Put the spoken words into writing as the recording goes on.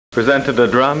presented a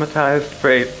dramatized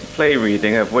play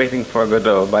reading of Waiting for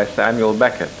Godot by Samuel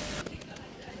Beckett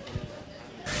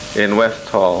in West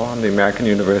Hall on the American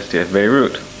University at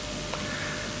Beirut.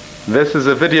 This is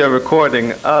a video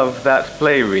recording of that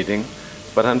play reading,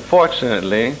 but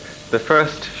unfortunately the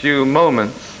first few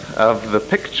moments of the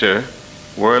picture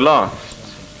were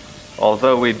lost,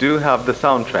 although we do have the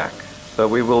soundtrack. So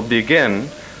we will begin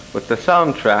with the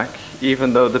soundtrack,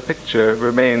 even though the picture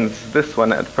remains this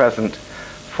one at present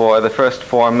for the first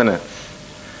 4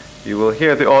 minutes. You will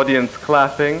hear the audience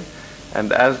clapping,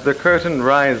 and as the curtain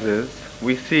rises,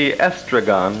 we see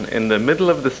Estragon in the middle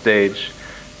of the stage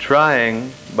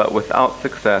trying, but without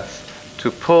success,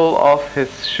 to pull off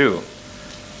his shoe.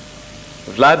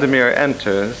 Vladimir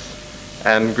enters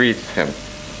and greets him.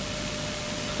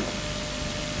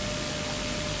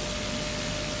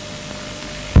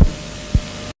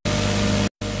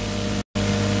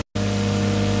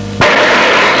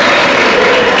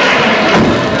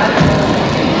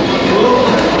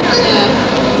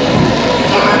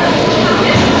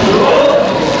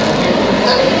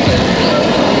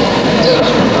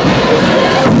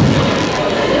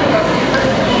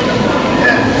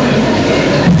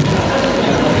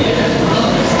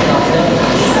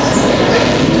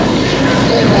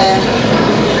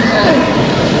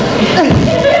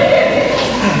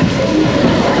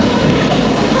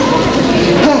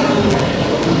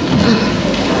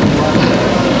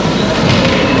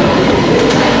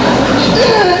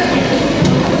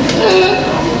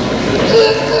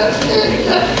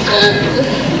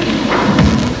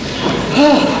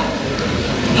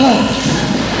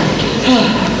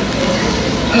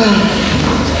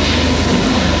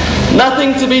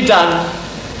 Nothing to be done.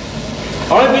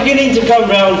 I'm beginning to come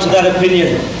round to that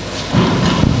opinion.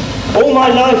 All my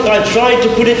life I've tried to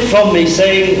put it from me,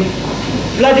 saying,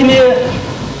 Vladimir,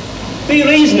 be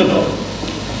reasonable.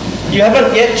 You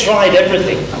haven't yet tried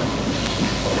everything.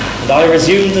 And I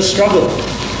resumed the struggle.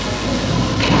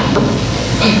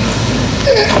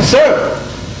 So,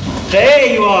 there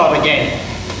you are again.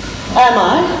 Am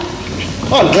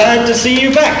I? I'm glad to see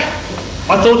you back.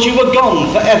 I thought you were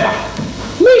gone forever.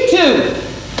 Me too.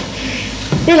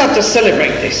 We'll have to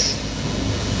celebrate this.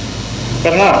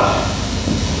 But how?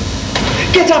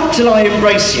 Get up till I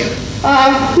embrace you.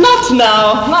 Not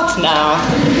now, not now.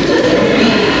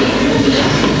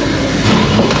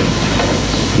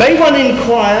 May one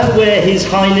inquire where His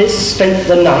Highness spent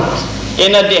the night?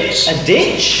 In a ditch. A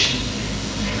ditch?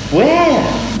 Where?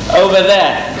 Over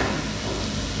there.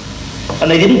 And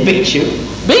they didn't beat you?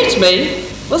 Beat me?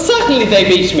 Well, certainly they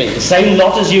beat me. The same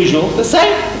lot as usual? The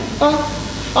same?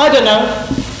 I don't know.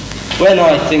 When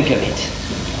I think of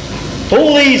it.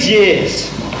 All these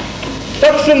years.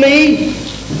 But for me,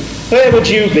 where would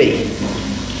you be?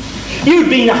 You'd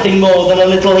be nothing more than a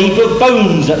little heap of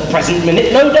bones at the present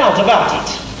minute, no doubt about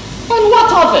it. And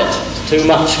what of it? It's too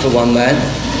much for one man.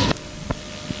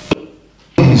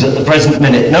 Bones at the present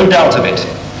minute, no doubt of it.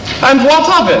 And what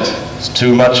of it? It's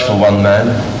too much for one man.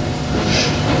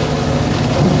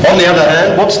 On the other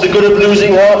hand, what's the good of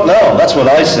losing heart now? That's what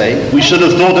I say. We should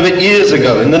have thought of it years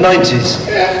ago, in the 90s.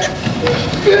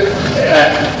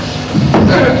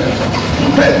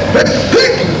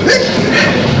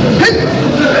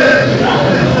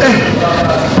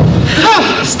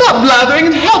 Stop blathering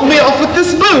and help me off with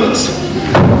this boot.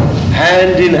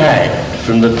 Hand in hand,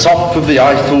 from the top of the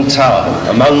Eiffel Tower,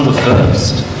 among the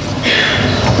first.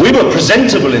 We were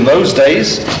presentable in those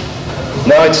days.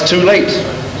 Now it's too late.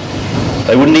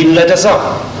 They wouldn't even let us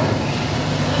up.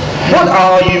 What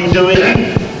are you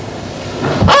doing?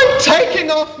 I'm taking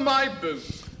off my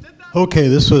boots. Okay,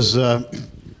 this was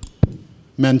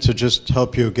meant to just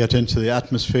help you get into the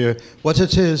atmosphere. What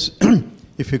it is,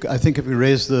 I think if you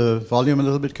raise the volume a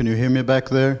little bit, can you hear me back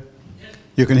there?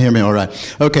 You can hear me, all right.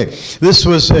 Okay, this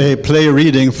was a play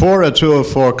reading for a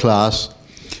 204 class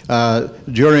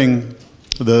during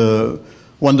the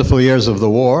wonderful years of the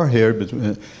war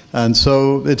here. And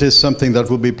so it is something that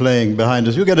will be playing behind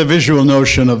us. You get a visual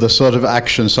notion of the sort of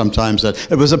action sometimes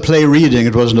that it was a play reading,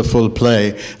 it wasn't a full play,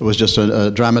 it was just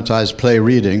a dramatized play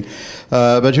reading.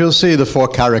 But you'll see the 4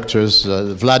 characters,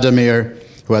 Vladimir,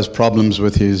 who has problems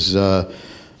with his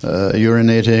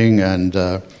urinating, and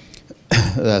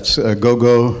that's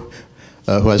Gogo,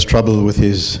 who has trouble with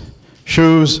his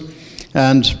shoes,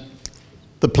 and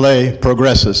the play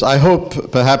progresses. I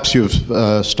hope perhaps you've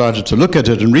started to look at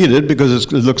it and read it, because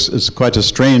it's quite a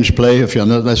strange play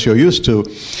unless you're used to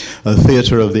a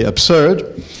theater of the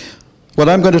absurd. What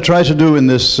I'm going to try to do in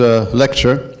this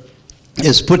lecture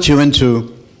is put you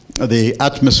into the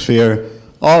atmosphere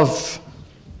of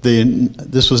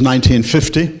this was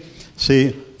 1950.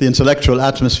 See, the intellectual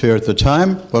atmosphere at the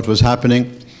time, what was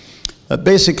happening.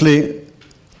 Basically,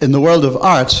 in the world of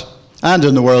art, and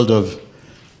in the world of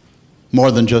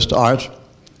more than just art,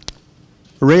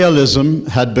 realism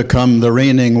had become the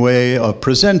reigning way of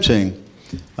presenting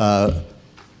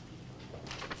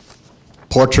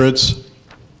portraits,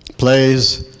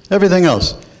 plays, everything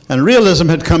else. And realism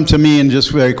had come to mean,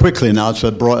 just very quickly now, it's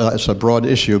a broad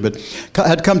issue, but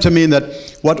had come to mean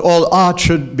that what all art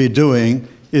should be doing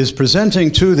is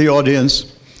presenting to the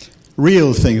audience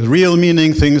real things, real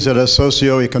meaning things that are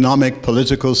socio-economic,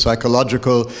 political,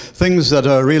 psychological, things that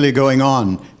are really going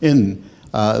on in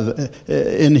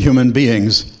human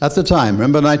beings at the time.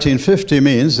 Remember, 1950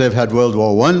 means they've had World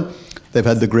War I, they've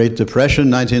had the Great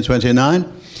Depression,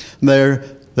 1929,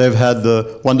 they've had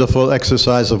the wonderful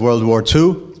exercise of World War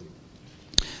II,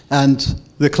 and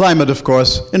the climate, of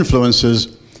course,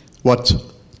 influences what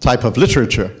type of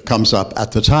literature comes up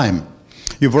at the time.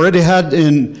 You've already had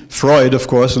in Freud, of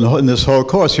course, in this whole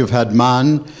course, you've had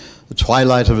Man, the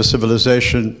twilight of a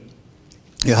civilization.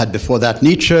 You had before that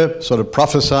Nietzsche, sort of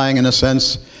prophesying in a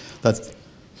sense that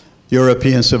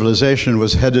European civilization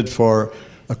was headed for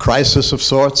a crisis of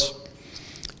sorts.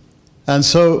 And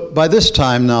so by this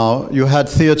time now, you had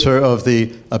theater of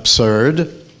the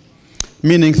absurd,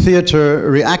 meaning theater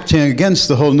reacting against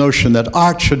the whole notion that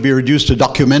art should be reduced to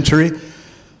documentary,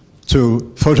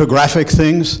 to photographic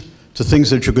things, to things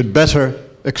that you could better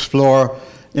explore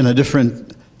in a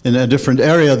different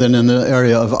area than in the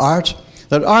area of art.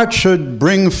 That art should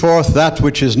bring forth that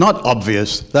which is not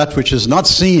obvious, that which is not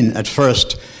seen at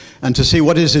first, and to see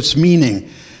what is its meaning.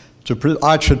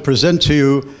 Art should present to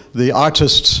you the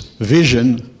artist's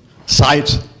vision,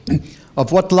 sight,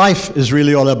 of what life is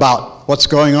really all about, what's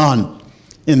going on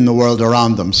in the world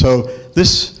around them. So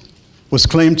this was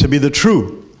claimed to be the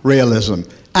true realism.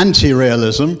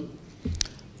 Anti-realism,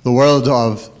 the world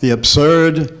of the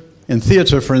absurd. In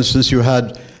theater, for instance, you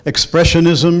had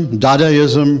expressionism,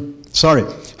 Dadaism,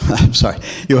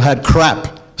 you had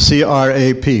crap,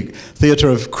 C-R-A-P, theater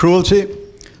of cruelty,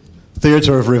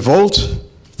 theater of revolt,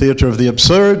 theater of the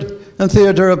absurd, and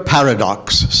theater of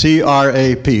paradox,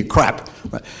 C-R-A-P, crap.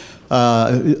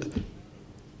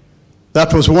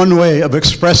 That was one way of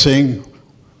expressing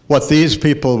what these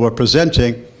people were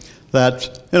presenting,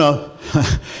 that, you know,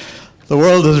 the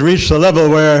world has reached a level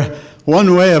where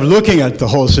one way of looking at the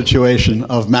whole situation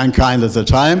of mankind at the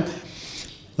time,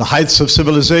 the heights of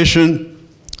civilization,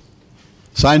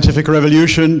 scientific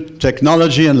revolution,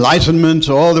 technology, enlightenment,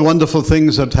 all the wonderful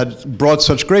things that had brought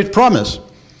such great promise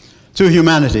to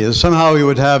humanity. Somehow we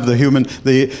would have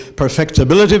the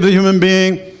perfectibility of the human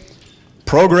being,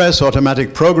 progress,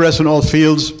 automatic progress in all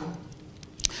fields.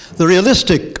 The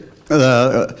realistic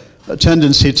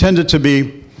tendency tended to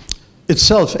be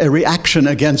itself a reaction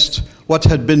against what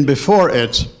had been before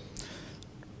it.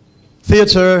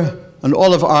 Theater and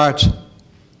all of art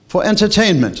for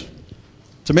entertainment,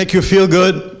 to make you feel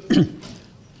good.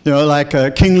 You know, like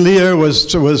King Lear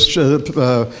was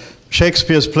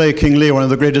Shakespeare's play King Lear, one of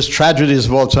the greatest tragedies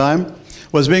of all time,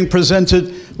 was being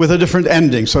presented with a different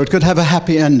ending, so it could have a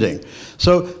happy ending.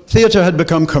 So theater had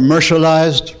become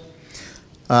commercialized,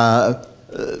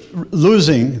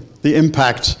 losing the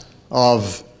impact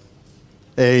of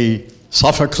a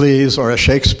Sophocles or a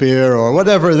Shakespeare or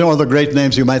whatever, all the great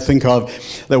names you might think of,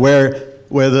 that where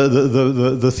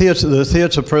the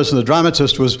theater person, the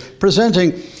dramatist, was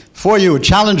presenting for you,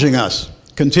 challenging us,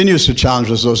 continues to challenge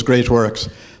us, those great works,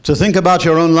 to think about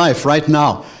your own life right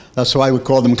now. That's why we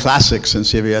call them classics in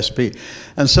CVSP.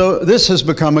 And so this has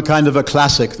become a kind of a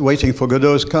classic, Waiting for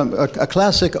Godot's, a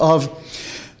classic of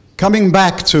coming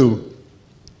back to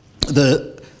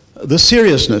the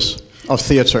seriousness of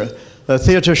theater.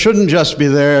 Theater shouldn't just be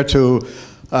there to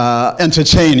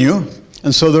entertain you.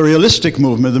 And so the realistic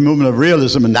movement, the movement of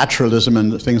realism and naturalism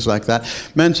and things like that,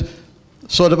 meant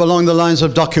sort of along the lines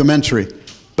of documentary.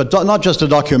 But not just a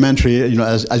documentary, you know,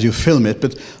 as you film it,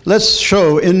 but let's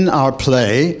show in our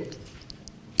play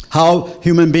how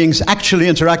human beings actually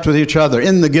interact with each other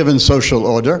in the given social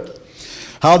order,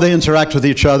 how they interact with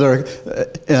each other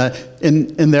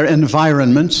in their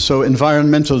environment. So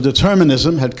environmental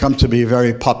determinism had come to be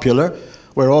very popular.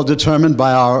 We're all determined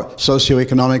by our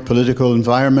socioeconomic, political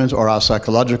environment or our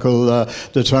psychological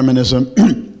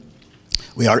determinism.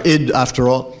 We are id, after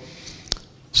all.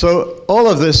 So all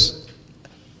of this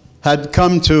had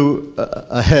come to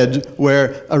a head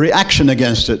where a reaction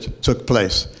against it took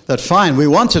place. That fine, we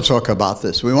want to talk about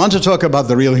this. We want to talk about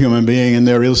the real human being in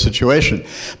their real situation.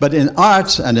 But in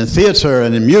art and in theater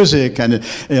and in music and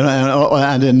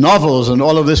and in novels and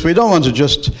all of this, we don't want to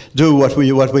just do what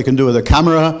we can do with a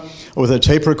camera or with a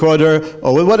tape recorder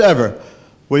or with whatever.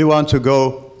 We want to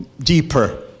go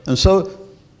deeper. And so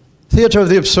Theater of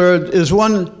the Absurd is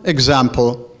one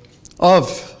example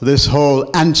of this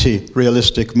whole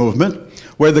anti-realistic movement,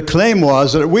 where the claim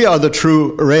was that we are the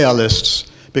true realists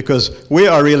because we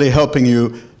are really helping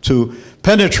you to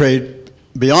penetrate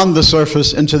beyond the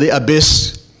surface into the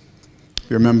abyss.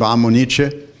 You remember Amo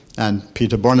Nietzsche, and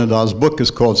Peter Bornedal's book is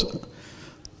called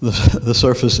The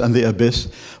Surface and the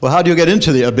Abyss. Well, how do you get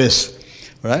into the abyss?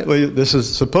 Right? Well, this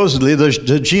is supposedly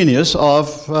the genius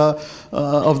of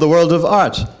the world of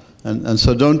art. And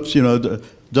so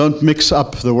don't mix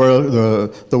up the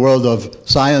world of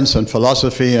science and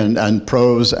philosophy and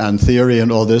prose and theory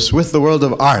and all this with the world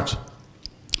of art.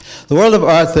 The world of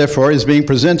art, therefore, is being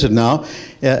presented now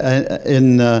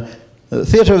in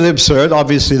Theater of the Absurd,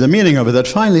 obviously the meaning of it, that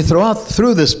finally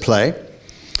through this play,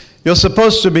 you're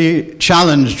supposed to be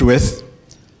challenged with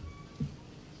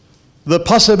the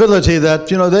possibility that,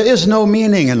 there is no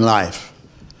meaning in life.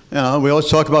 We always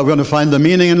talk about we want to find the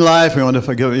meaning in life. We want to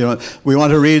forgive. We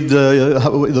want to read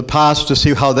the past to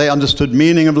see how they understood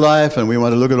meaning of life, and we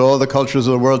want to look at all the cultures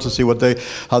of the world to see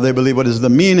how they believe what is the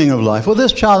meaning of life. Well,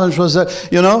 this challenge was that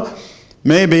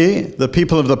maybe the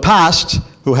people of the past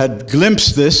who had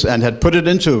glimpsed this and had put it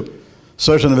into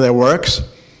certain of their works,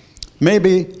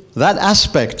 maybe that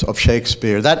aspect of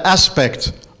Shakespeare, that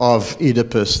aspect of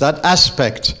Oedipus, that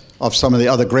aspect of some of the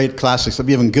other great classics, of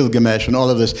even Gilgamesh and all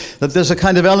of this, that there's a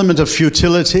kind of element of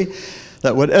futility,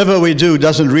 that whatever we do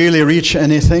doesn't really reach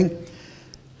anything,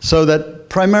 so that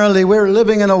primarily we're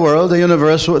living in a world, a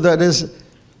universe that is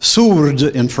sourd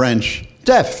in French,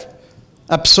 deaf,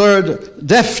 absurd,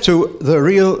 deaf to the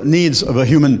real needs of a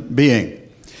human being.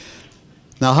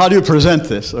 Now, how do you present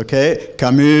this? Okay,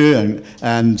 Camus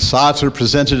and Sartre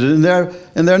presented it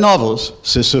in their novels,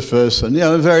 Sisyphus, and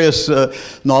various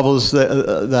novels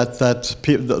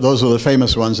those are the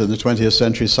famous ones in the 20th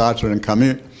century, Sartre and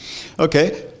Camus.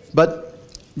 Okay, but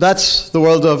that's the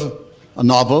world of a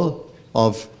novel,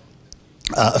 of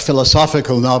a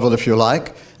philosophical novel, if you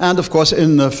like. And of course,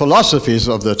 in the philosophies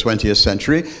of the 20th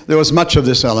century, there was much of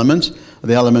this element,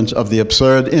 the element of the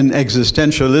absurd in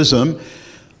existentialism.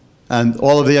 And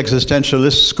all of the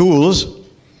existentialist schools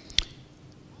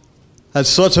had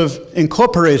sort of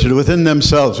incorporated within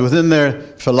themselves, within their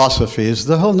philosophies,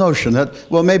 the whole notion that,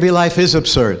 well, maybe life is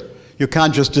absurd. You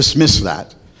can't just dismiss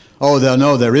that. Oh,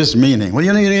 no, there is meaning. Well,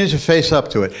 you need to face up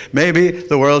to it. Maybe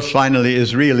the world finally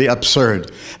is really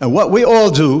absurd. And what we all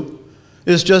do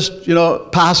is just,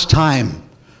 pass time,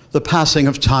 the passing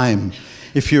of time.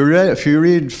 If you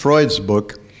read Freud's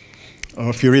book, or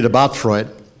if you read about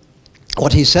Freud,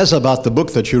 what he says about the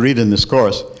book that you read in this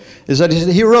course is that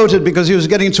he wrote it because he was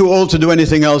getting too old to do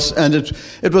anything else, and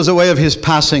it was a way of his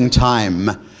passing time.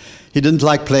 He didn't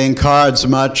like playing cards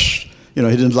much. He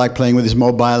didn't like playing with his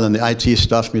mobile and the IT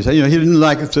stuff. He said, he didn't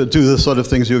like to do the sort of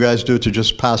things you guys do to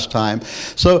just pass time.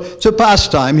 So to pass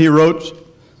time, he wrote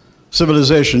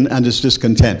Civilization and Its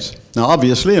Discontent. Now,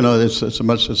 obviously, it's a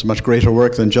much greater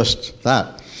work than just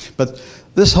that. But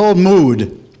this whole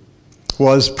mood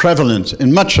was prevalent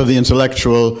in much of the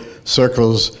intellectual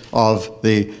circles of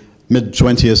the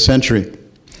mid-20th century.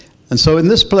 And so in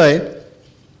this play,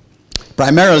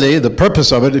 primarily the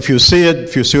purpose of it, if you see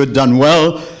it done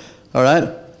well, all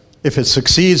right, if it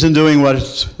succeeds in doing what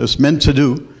it's meant to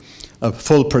do, a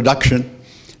full production,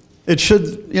 it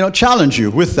should, challenge you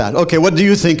with that. Okay, what do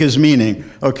you think is meaning?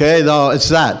 Okay, no, it's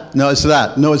that. No, it's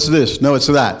that. No, it's this. No, it's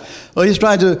that. Well,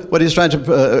 what he's trying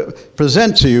to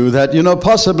present to you that,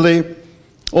 possibly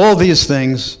all these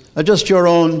things are just your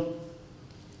own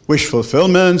wish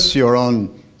fulfillments, your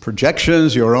own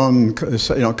projections, your own,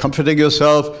 comforting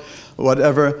yourself,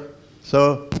 whatever.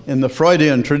 So in the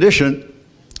Freudian tradition,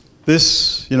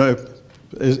 this,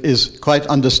 is quite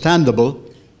understandable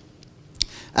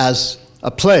as a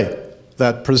play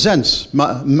that presents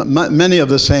many of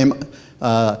the same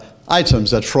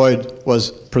items that Freud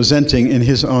was presenting in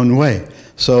his own way.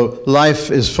 So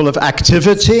life is full of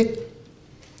activity,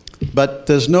 but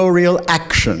there's no real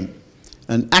action.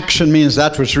 And action means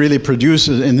that which really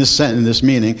produces, in this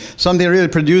meaning, something that really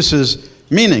produces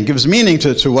meaning, gives meaning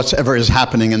to whatever is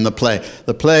happening in the play.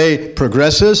 The play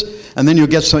progresses, and then you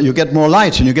get more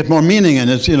light and you get more meaning, and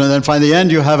then by the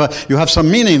end you have some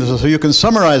meaning, so you can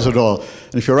summarize it all.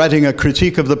 And if you're writing a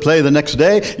critique of the play the next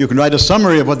day, you can write a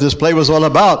summary of what this play was all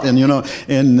about,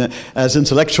 in as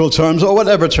intellectual terms or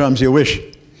whatever terms you wish.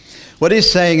 What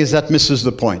he's saying is that misses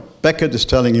the point. Beckett is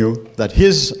telling you that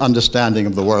his understanding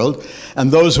of the world, and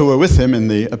those who were with him in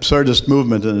the absurdist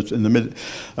movement in the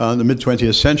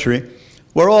mid-20th century,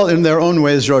 were all in their own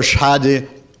ways. Georges Hadi,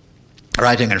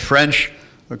 writing in French,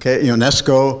 okay,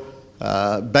 Ionesco,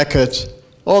 Beckett,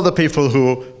 all the people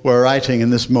who were writing in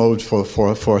this mode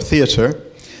for theater,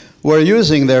 were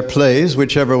using their plays,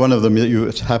 whichever one of them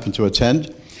you happen to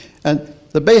attend, and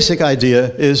the basic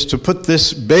idea is to put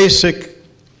this basic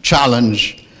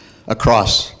challenge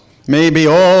across. Maybe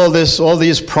all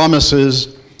these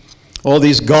promises, all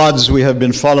these gods we have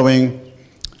been following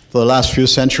for the last few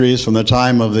centuries, from the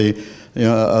time of the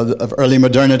of early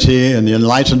modernity and the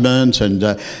Enlightenment, and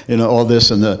all this,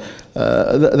 and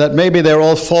that maybe they're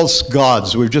all false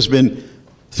gods. We've just been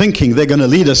thinking they're going to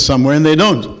lead us somewhere, and they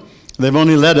don't. They've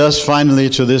only led us finally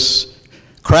to this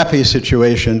crappy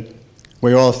situation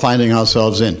we're all finding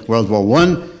ourselves in. World War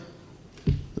I,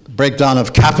 breakdown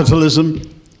of capitalism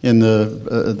in the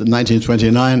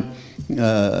 1929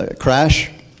 crash,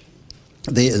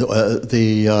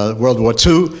 the World War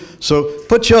II. So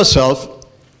put yourself,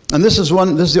 and this is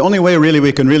the only way really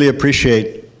we can really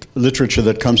appreciate literature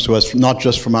that comes to us, not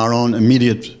just from our own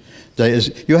immediate day,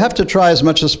 is you have to try as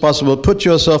much as possible, put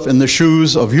yourself in the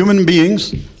shoes of human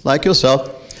beings like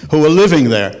yourself who are living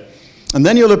there. And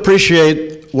then you'll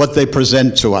appreciate what they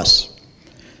present to us.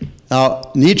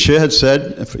 Now, Nietzsche had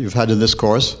said, if you've had in this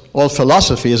course, all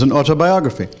philosophy is an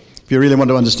autobiography. If you really want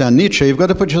to understand Nietzsche, you've got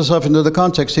to put yourself into the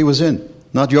context he was in,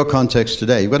 not your context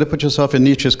today. You've got to put yourself in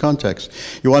Nietzsche's context.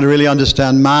 You want to really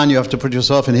understand man, you have to put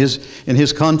yourself in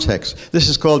his context. This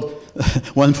is called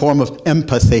one form of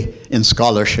empathy in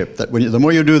scholarship, that the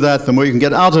more you do that, the more you can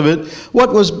get out of it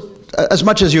what was, as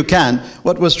much as you can,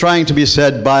 what was trying to be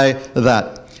said by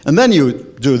that. And then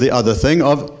you do the other thing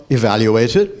of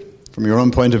evaluate it from your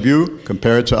own point of view,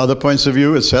 compare it to other points of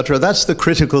view, etc. That's the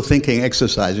critical thinking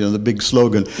exercise, the big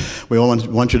slogan. We all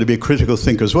want you to be critical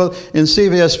thinkers. Well, in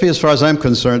CVSP, as far as I'm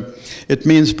concerned, it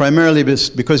means primarily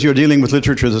because you're dealing with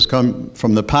literature that's come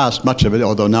from the past, much of it,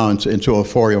 although now in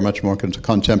 204 you're much more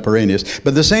contemporaneous.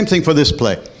 But the same thing for this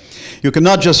play. You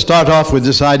cannot just start off with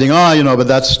deciding, but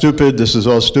that's stupid, this is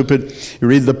all stupid. You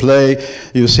read the play,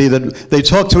 you see that they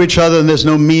talk to each other and there's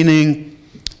no meaning.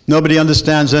 Nobody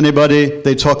understands anybody.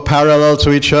 They talk parallel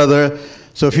to each other.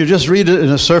 So if you just read it in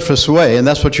a surface way, and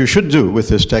that's what you should do with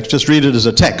this text, just read it as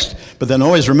a text. But then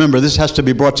always remember, this has to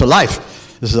be brought to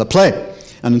life. This is a play.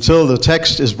 And until the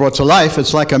text is brought to life,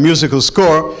 it's like a musical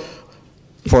score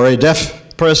for a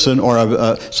deaf person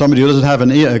or somebody who doesn't have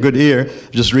a good ear,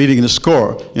 just reading the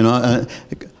score.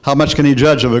 How much can he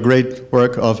judge of a great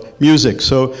work of music?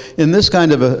 So in this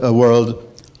kind of a world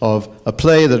of a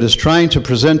play that is trying to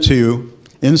present to you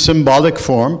in symbolic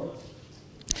form,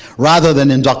 rather than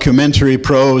in documentary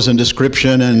prose and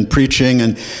description and preaching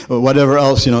and whatever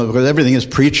else, because everything is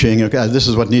preaching. Okay, this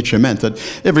is what Nietzsche meant, that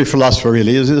every philosopher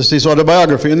really is this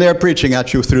autobiography, and they're preaching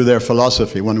at you through their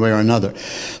philosophy, one way or another.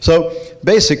 So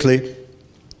basically,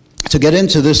 to get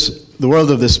into the world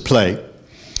of this play,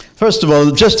 first of all,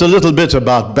 just a little bit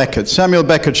about Beckett. Samuel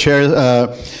Beckett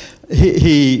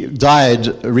he died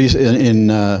in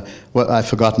I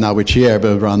forgot now which year,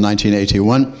 but around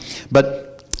 1981.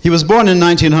 But he was born in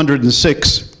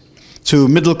 1906 to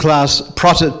middle-class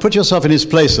Protestant. Put yourself in his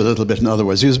place a little bit, in other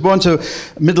words. He was born to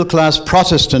middle-class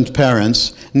Protestant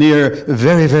parents near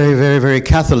very, very, very, very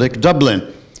Catholic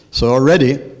Dublin. So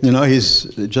already, he's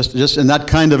just in that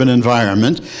kind of an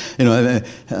environment.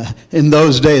 In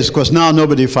those days, of course, now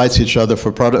nobody fights each other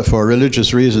for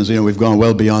religious reasons. We've gone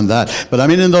well beyond that. But I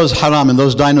mean, in those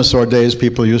those dinosaur days,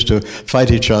 people used to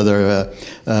fight each other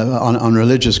on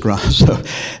religious grounds. So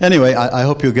anyway, I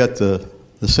hope you get the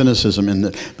cynicism in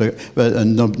it,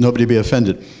 and nobody be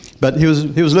offended. But he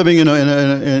was living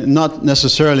in not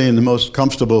necessarily in the most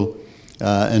comfortable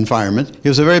environment. He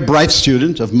was a very bright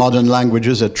student of modern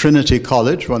languages at Trinity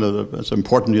College, one of the most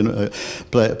important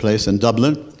place in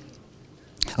Dublin.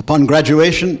 Upon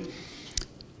graduation,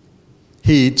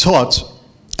 he taught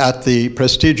at the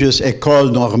prestigious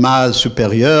École Normale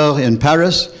Supérieure in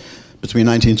Paris between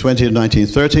 1920 and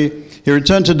 1930. He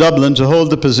returned to Dublin to hold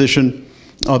the position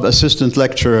of assistant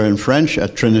lecturer in French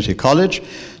at Trinity College.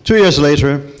 2 years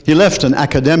later, he left an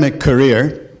academic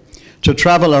career to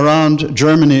travel around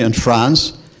Germany and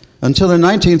France until in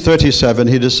 1937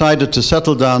 he decided to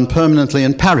settle down permanently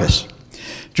in Paris.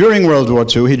 During World War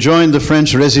II, he joined the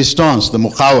French Resistance, the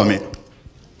Muqawami,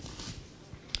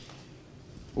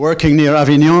 working near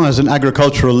Avignon as an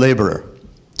agricultural laborer.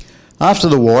 After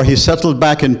the war, he settled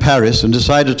back in Paris and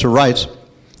decided to write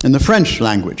in the French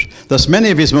language. Thus,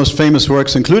 many of his most famous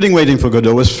works, including Waiting for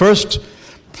Godot, was first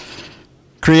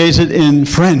created in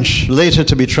French, later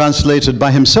to be translated by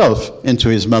himself into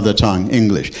his mother tongue,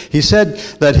 English. He said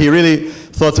that he really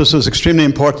thought this was extremely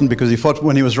important because he thought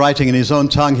when he was writing in his own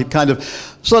tongue, he'd kind of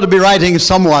sort of be writing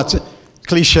somewhat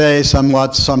cliché,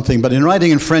 somewhat something, but in writing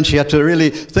in French, he had to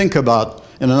really think about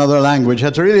in another language,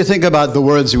 had to really think about the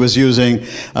words he was using,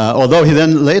 although he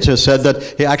then later said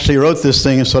that he actually wrote this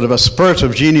thing in sort of a spurt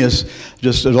of genius.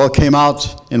 Just it all came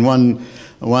out in one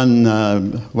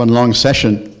long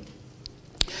session.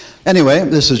 Anyway,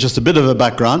 this is just a bit of a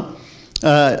background.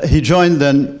 He joined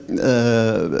then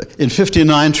in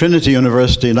 59 Trinity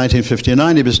University in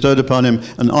 1959. He bestowed upon him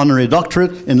an honorary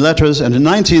doctorate in letters, and in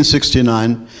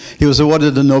 1969 he was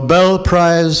awarded the Nobel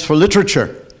Prize for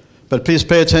Literature. But please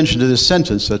pay attention to this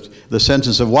sentence, the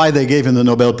sentence of why they gave him the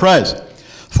Nobel Prize.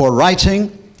 For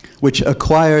writing which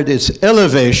acquired its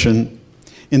elevation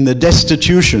in the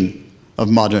destitution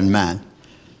of modern man.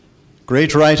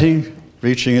 Great writing,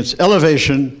 reaching its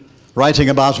elevation, writing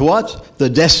about what? The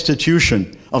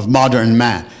destitution of modern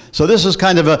man. So this is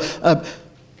kind of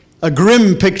a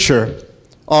grim picture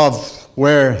of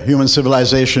where human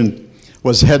civilization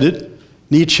was headed.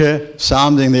 Nietzsche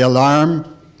sounding the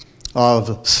alarm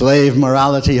of slave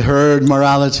morality, herd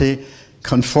morality,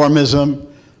 conformism,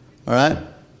 all right?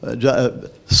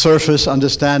 Surface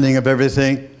understanding of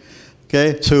everything,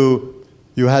 okay?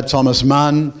 You had Thomas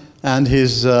Mann and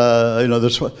his, death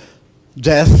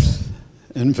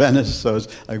in Venice. So it's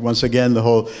like, once again, the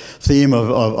whole theme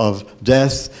of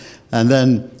death. And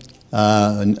then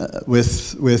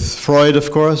with Freud, of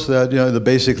course, that,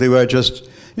 basically we're just,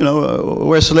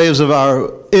 we're slaves of our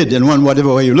id in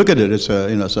whatever way you look at it. It's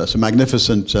it's a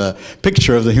magnificent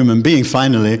picture of the human being,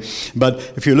 finally. But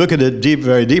if you look at it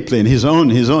very deeply, in his own,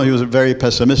 he was a very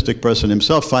pessimistic person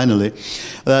himself, finally,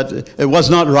 that it was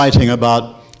not writing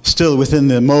about, still within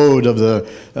the mode of the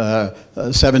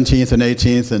 17th and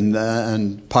 18th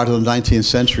and part of the 19th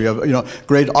century of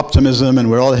great optimism,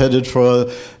 and we're all headed for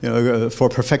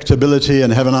perfectibility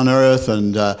and heaven on earth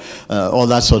and all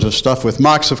that sort of stuff. With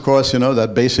Marx, of course,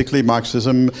 that basically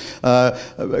Marxism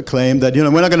claimed that we're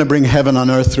not going to bring heaven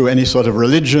on earth through any sort of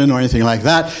religion or anything like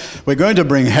that. We're going to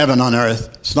bring heaven on earth.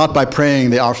 It's not by praying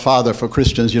the Our Father for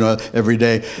Christians, every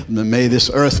day. May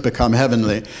this earth become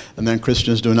heavenly, and then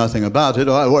Christians do nothing about it.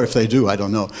 Or if they do, I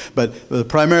don't know. But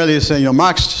primarily it's saying,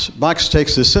 Marx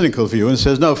takes this cynical view and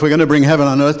says, no, if we're going to bring heaven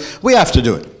on earth, we have to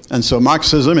do it. And so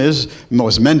Marxism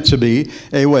was meant to be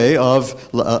a way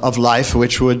of life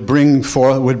which would bring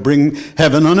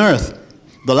heaven on earth.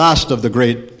 The last of the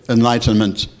great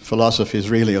Enlightenment philosophies,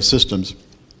 really, of systems.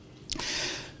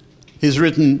 He's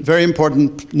written very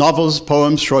important novels,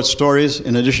 poems, short stories,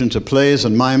 in addition to plays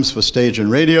and mimes for stage and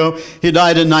radio. He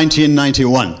died in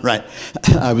 1991, right.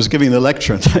 I was giving the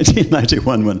lecture in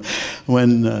 1991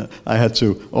 when I had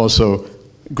to also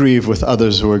grieve with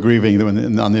others who were grieving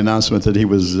on the announcement that he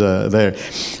was there.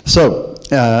 So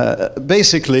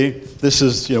basically, this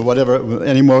is whatever,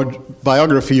 any more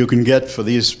biography you can get for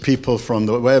these people from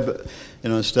the web.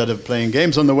 Instead of playing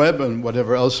games on the web and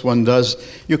whatever else one does,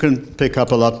 you can pick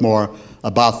up a lot more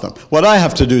about them. What I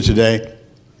have to do today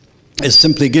is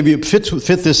simply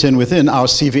fit this in within our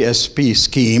CVSP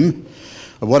scheme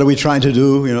of what are we trying to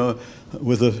do,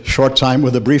 with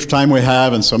the brief time we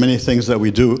have and so many things that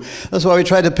we do. That's why we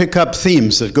try to pick up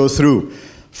themes that go through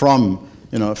from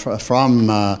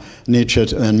Nietzsche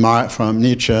and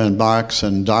Marx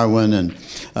and Darwin and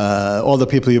all the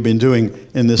people you've been doing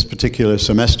in this particular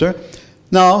semester.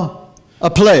 Now, a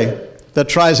play that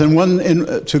tries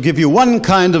to give you one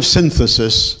kind of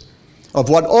synthesis of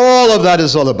what all of that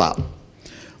is all about.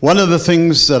 One of the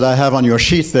things that I have on your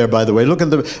sheet there, by the way, look at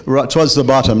towards the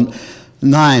bottom,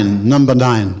 number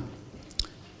 9.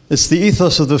 It's the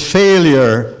ethos of the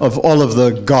failure of all of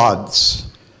the gods.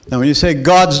 Now, when you say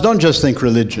gods, don't just think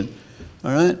religion,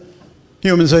 all right?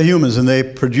 Humans are humans, and they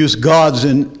produce gods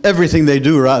in everything they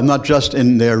do, not just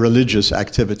in their religious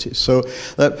activities. So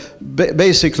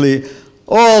basically,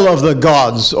 all of the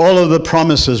gods, all of the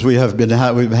promises we have been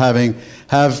having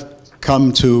have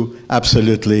come to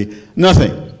absolutely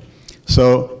nothing.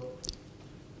 So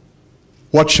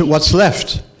what's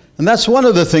left? And that's one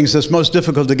of the things that's most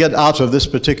difficult to get out of this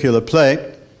particular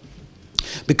play,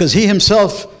 because he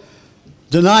himself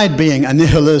denied being a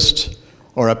nihilist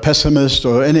or a pessimist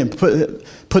or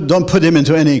don't put him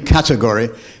into any category.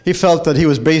 He felt that he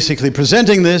was basically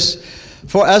presenting this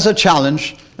as a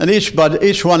challenge, and each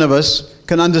one of us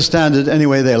can understand it any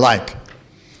way they like.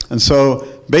 And so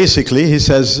basically he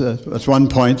says at one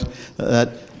point that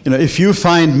if you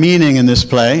find meaning in this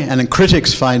play, and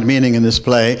critics find meaning in this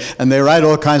play, and they write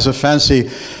all kinds of fancy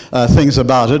things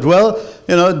about it, well,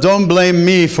 don't blame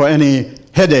me for any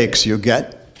headaches you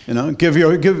get. Give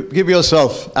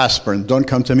yourself aspirin. Don't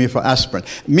come to me for aspirin.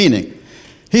 Meaning,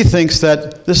 he thinks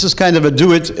that this is kind of a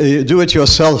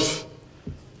do-it-yourself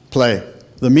play.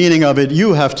 The meaning of it,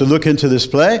 you have to look into this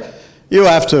play. You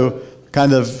have to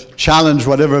kind of challenge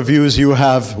whatever views you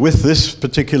have with this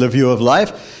particular view of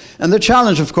life. And the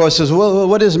challenge, of course, is, well,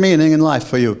 what is meaning in life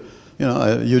for you? You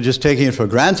know, you're just taking it for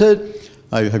granted.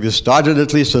 Have you started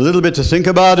at least a little bit to think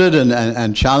about it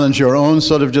and challenge your own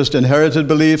sort of just inherited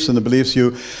beliefs and the beliefs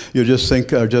you just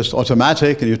think are just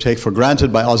automatic and you take for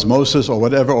granted by osmosis or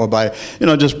whatever, or by, you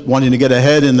know, just wanting to get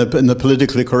ahead in the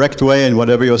politically correct way in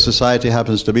whatever your society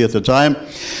happens to be at the time.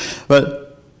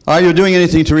 But are you doing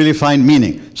anything to really find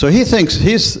meaning? So he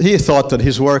thought that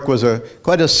his work was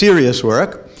quite a serious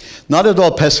work, not at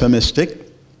all pessimistic.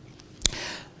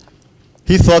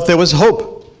 He thought there was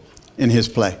hope in his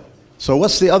play. So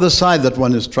what's the other side that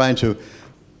one is trying to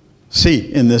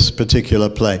see in this particular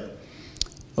play?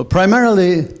 Well,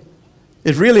 primarily,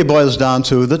 it really boils down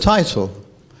to the title,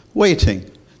 Waiting.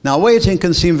 Now, waiting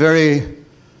can seem very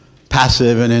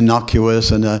passive and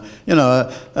innocuous and,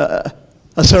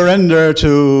 a surrender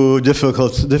to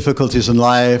difficulties in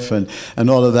life and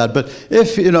all of that. But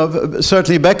if, you know,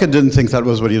 certainly Beckett didn't think that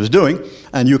was what he was doing,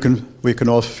 and we can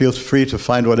all feel free to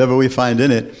find whatever we find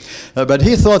in it. But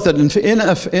he thought that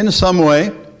in some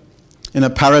way, in a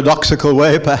paradoxical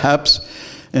way perhaps,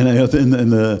 in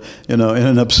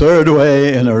an absurd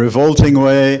way, in a revolting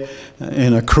way,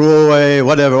 in a cruel way,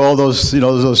 whatever, all those, you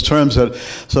know, those terms that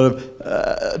sort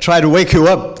of try to wake you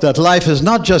up, that life is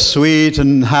not just sweet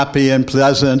and happy and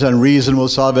pleasant and reason will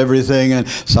solve everything and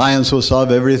science will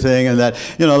solve everything, and that,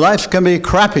 you know, life can be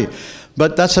crappy.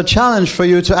 But that's a challenge for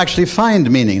you to actually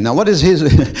find meaning. Now, what's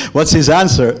his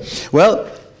answer? Well,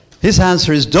 his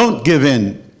answer is, don't give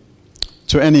in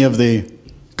to any of the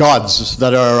gods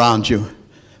that are around you,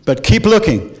 but keep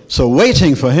looking. So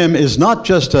waiting for him is not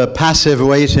just a passive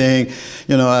waiting,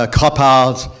 you know, a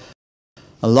cop-out,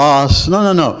 a loss.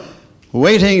 No.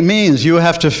 Waiting means you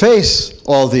have to face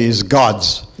all these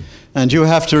gods, and you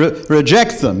have to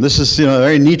reject them. This is, you know, a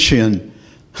very Nietzschean,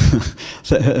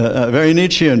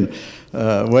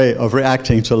 way of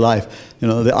reacting to life. You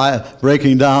know, the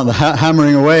breaking down, the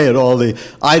hammering away at all the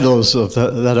idols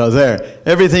that are there.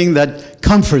 Everything that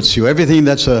comforts you, everything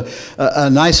that's a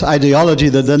nice ideology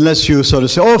that then lets you sort of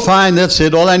say, oh, fine, that's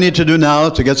it. All I need to do now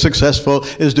to get successful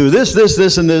is do this, this,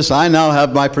 this, and this. I now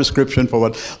have my prescription for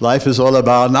what life is all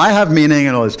about, and I have meaning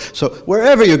and all this. So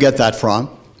wherever you get that from,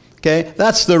 okay,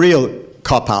 that's the real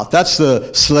cop-out. That's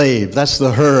the slave. That's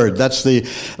the herd. That's the,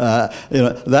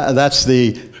 that's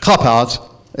the cop-out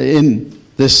in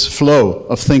this flow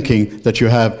of thinking that you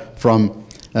have from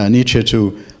Nietzsche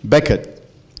to Beckett.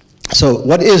 So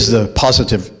what is the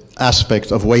positive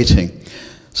aspect of waiting?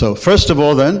 So first of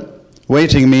all then,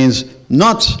 waiting means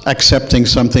not accepting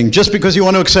something just because you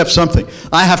want to accept something.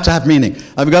 I have to have meaning.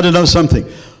 I've got to know something.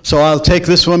 So I'll take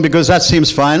this one because that seems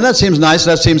fine, that seems nice,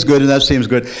 that seems good, and that seems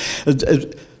good.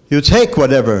 You take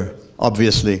whatever,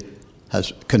 obviously,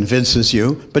 convinces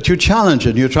you, but you challenge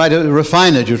it, you try to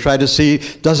refine it, you try to see,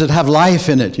 does it have life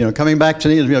in it? You know, coming back to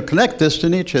Nietzsche, you know, connect this to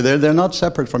Nietzsche. They're not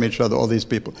separate from each other, all these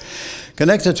people.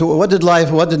 Connected to, what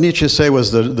did Nietzsche say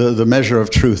was the measure of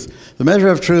truth? The measure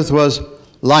of truth was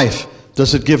life.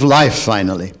 Does it give life,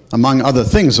 finally? Among other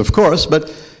things, of course,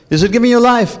 but is it giving you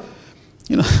life?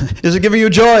 You know, is it giving you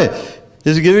joy?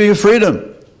 Is it giving you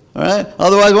freedom? All right?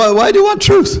 Otherwise, why do you want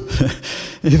truth?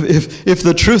 If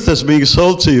the truth that's being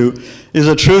sold to you is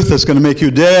a truth that's going to make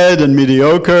you dead and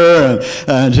mediocre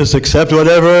and just accept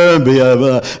whatever and be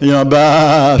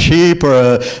a sheep or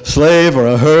a slave or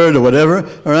a herd or whatever,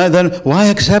 all right, then why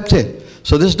accept it?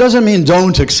 So this doesn't mean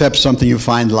don't accept something you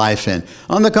find life in.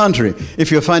 On the contrary,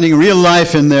 if you're finding real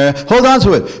life in there, hold on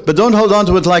to it. But don't hold on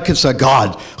to it like it's a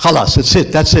god. Khalas, it's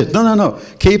it, that's it. No.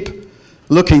 Keep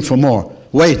looking for more.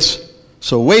 Wait.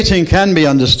 So waiting can be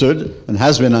understood, and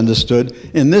has been understood,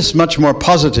 in this much more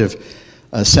positive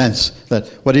sense, that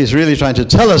what he's really trying to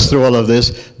tell us through all of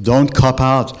this, don't cop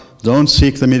out, don't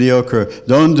seek the mediocre,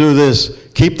 don't do this,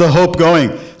 keep the hope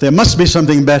going. There must be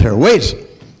something better. Wait.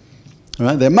 All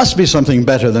right? There must be something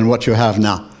better than what you have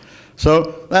now.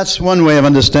 So that's one way of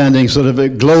understanding sort of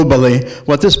globally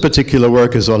what this particular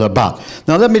work is all about.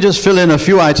 Now let me just fill in a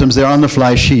few items there on the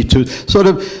fly sheet to sort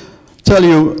of tell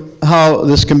you how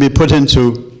this can be put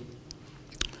into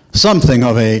something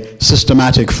of a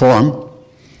systematic form.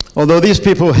 Although these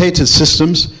people hated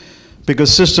systems,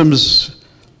 because systems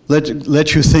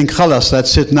let you think, khalas,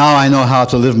 that's it, now I know how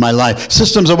to live my life.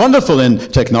 Systems are wonderful in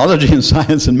technology and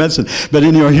science and medicine, but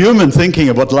in your human thinking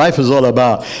of what life is all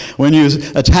about, when you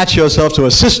attach yourself to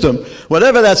a system,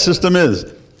 whatever that system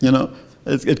is, you know,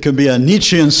 it can be a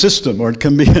Nietzschean system, or it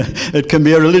can be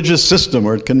a religious system,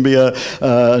 or it can be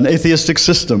an atheistic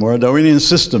system, or a Darwinian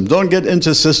system. Don't get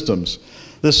into systems.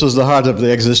 This was the heart of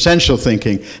the existential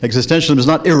thinking. Existentialism is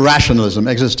not irrationalism.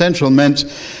 Existential meant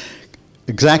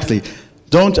Exactly.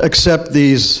 Don't accept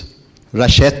these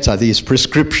racheta, these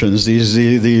prescriptions,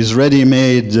 these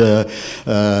ready-made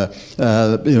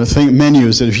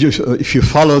menus that if you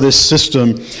follow this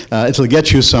system, it'll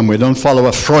get you somewhere. Don't follow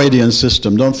a Freudian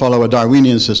system. Don't follow a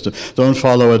Darwinian system. Don't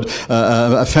follow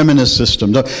a feminist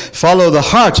system. Don't follow the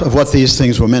heart of what these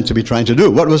things were meant to be trying to do.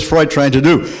 What was Freud trying to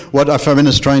do? What are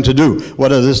feminists trying to do?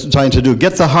 What are this trying to do?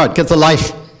 Get the heart, get the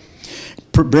life.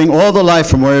 Bring all the life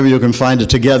from wherever you can find it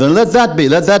together, and let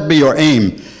that be your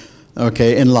aim.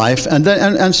 Okay, in life,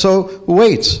 and so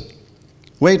wait.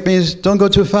 Wait means don't go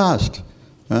too fast.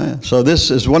 Right? So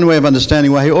this is one way of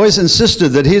understanding why he always insisted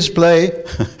that his play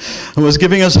was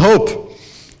giving us hope.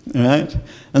 Right?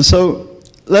 And so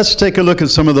let's take a look at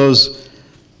some of those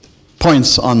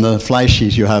points on the fly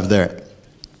sheet you have there.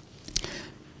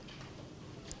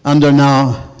 Under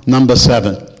now, number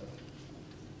 7.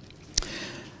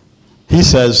 He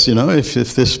says, you know, if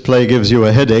this play gives you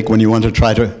a headache when you want to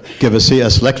try to give a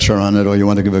CS lecture on it or you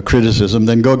want to give a criticism,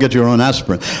 then go get your own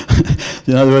aspirin.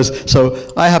 In other words,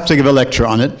 so I have to give a lecture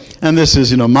on it, and this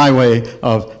is, you know, my way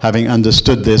of having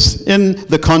understood this in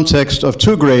the context of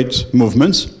two great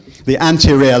movements, the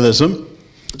anti-realism.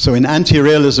 So in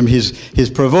anti-realism, he's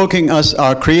provoking us,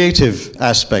 our creative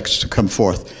aspects to come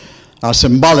forth. Our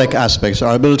symbolic aspects,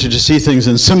 our ability to see things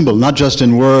in symbol, not just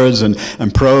in words and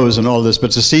prose and all this, but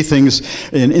to see things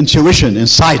in intuition, in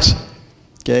sight.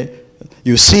 Okay?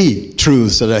 You see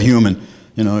truths that are human.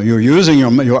 You know, you're using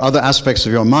your other aspects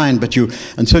of your mind, but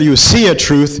until you see a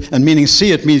truth, and meaning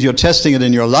see it means you're testing it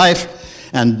in your life,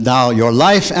 and now your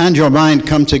life and your mind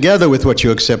come together with what you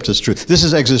accept as truth. This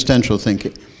is existential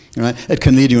thinking. Right? It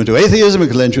can lead you into atheism, it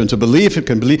can lead you into belief, it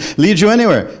can lead you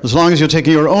anywhere, as long as you're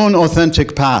taking your own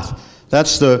authentic path.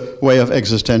 That's the way of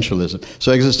existentialism.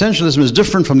 So existentialism is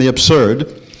different from the absurd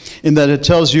in that it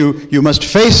tells you you must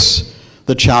face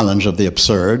the challenge of the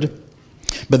absurd,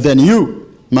 but then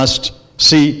you must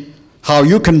see how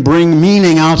you can bring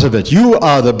meaning out of it. You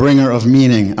are the bringer of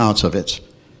meaning out of it.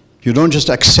 You don't just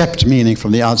accept meaning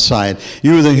from the outside.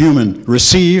 You, the human,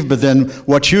 receive, but then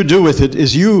what you do with it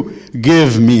is you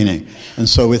give meaning. And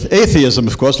so with atheism,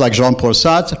 of course, like Jean-Paul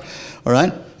Sartre, all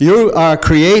right, you are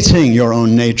creating your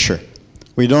own nature.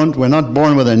 We're not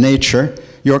born with a nature.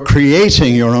 You're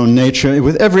creating your own nature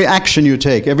with every action you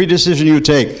take, every decision you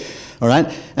take. All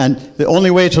right? And the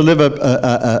only way to live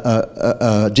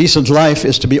a decent life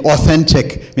is to be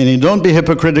authentic, meaning don't be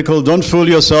hypocritical, don't fool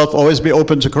yourself, always be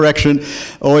open to correction,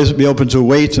 always be open to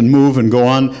wait and move and go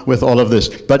on with all of this.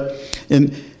 But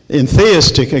in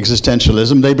theistic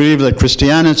existentialism, they believe that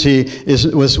Christianity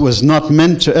was not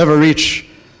meant to ever reach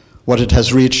what it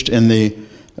has reached in the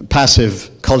passive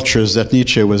cultures that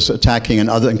Nietzsche was attacking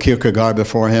and Kierkegaard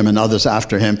before him and others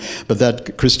after him, but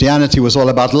that Christianity was all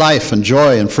about life and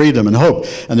joy and freedom and hope.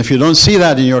 And if you don't see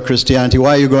that in your Christianity, why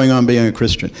are you going on being a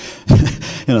Christian?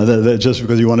 You know, just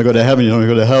because you want to go to heaven, you don't want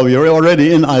to go to hell. You're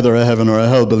already in either a heaven or a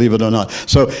hell, believe it or not.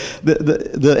 So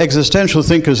the existential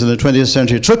thinkers in the 20th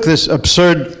century took this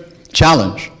absurd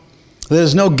challenge.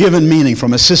 There's no given meaning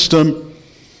from a system,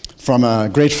 from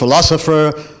a great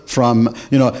philosopher, from,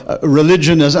 you know,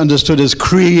 religion as understood as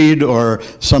creed or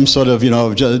some sort of, you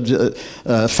know,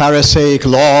 Pharisaic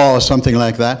law or something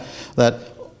like that, that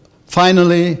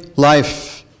finally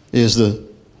life,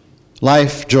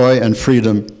 joy, and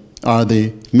freedom are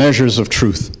the measures of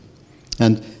truth.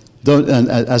 And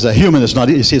as a human, it's not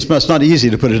easy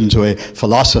to put it into a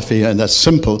philosophy, and that's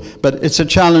simple, but it's a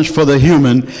challenge for the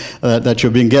human that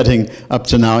you've been getting up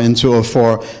to now in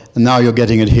 204, and now you're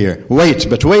getting it here. Wait,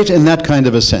 but wait in that kind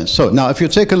of a sense. So now if you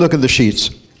take a look at the sheets,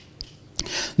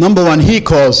 number 1, he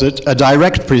calls it a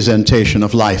direct presentation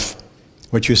of life.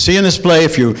 What you see in this play,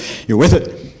 if you're with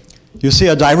it, you see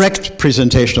a direct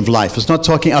presentation of life. It's not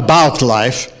talking about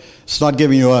life. It's not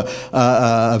giving you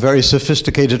a very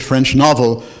sophisticated French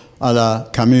novel a la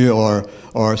Camus or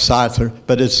Sartre,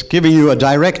 but it's giving you a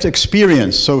direct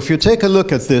experience. So if you take a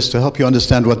look at this to help you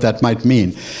understand what that might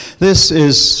mean, this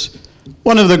is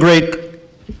one of the great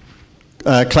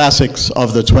classics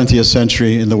of the 20th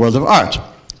century in the world of art,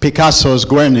 Picasso's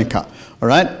Guernica, all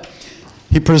right?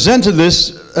 He presented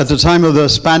this at the time of the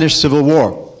Spanish Civil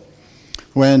War,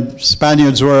 when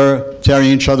Spaniards were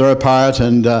tearing each other apart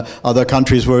and other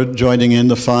countries were joining in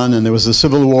the fun, and there was the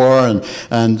Civil War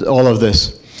and all of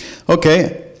this.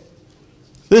 Okay,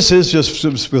 this is just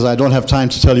because I don't have time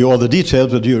to tell you all the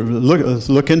details, but you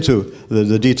look into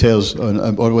the details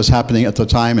on what was happening at the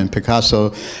time in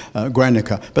Picasso,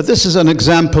 Guernica. But this is an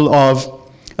example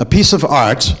of a piece of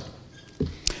art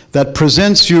that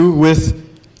presents you with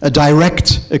a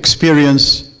direct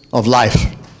experience of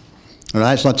life. All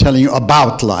right? It's not telling you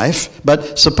about life,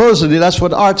 but supposedly that's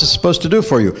what art is supposed to do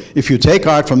for you. If you take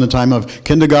art from the time of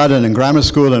kindergarten and grammar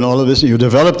school and all of this, and you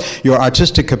develop, your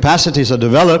artistic capacities are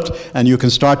developed, and you can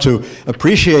start to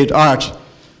appreciate art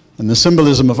and the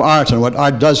symbolism of art and what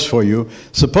art does for you.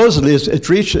 Supposedly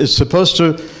it's supposed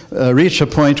to reach a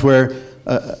point where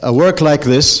a work like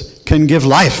this can give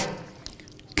life,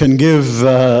 can give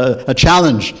a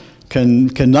challenge, can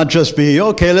not just be,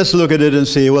 okay, let's look at it and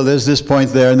see, well, there's this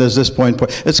point there and there's this point.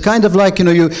 It's kind of like, la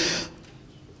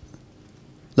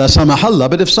samahallah,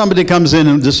 but if somebody comes in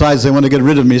and decides they want to get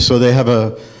rid of me, so they have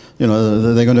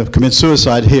they're going to commit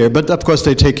suicide here, but of course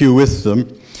they take you with them,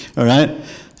 all right?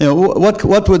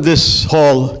 What would this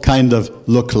hall kind of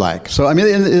look like? So, I mean,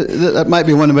 that might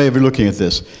be one way of looking at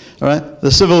this. All right?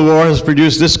 The Civil War has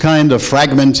produced this kind of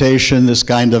fragmentation, this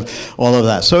kind of all of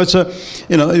that. So it's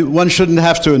one shouldn't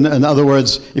have to, in other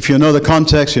words, if you know the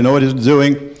context, you know what it's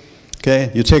doing,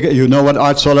 okay? You know what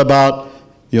art's all about.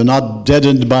 You're not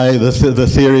deadened by the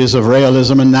theories of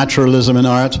realism and naturalism in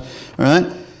art, all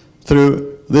right?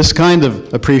 Through this kind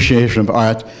of appreciation of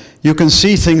art, you can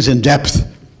see things in depth.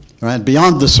 Right,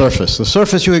 beyond the surface. The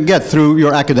surface you can get through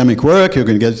your academic work, you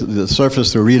can get the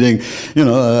surface through reading,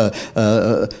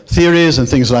 theories and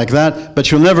things like that, but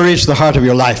you'll never reach the heart of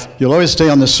your life. You'll always stay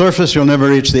on the surface, you'll never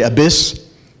reach the abyss,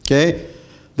 okay?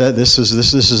 This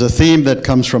is a theme that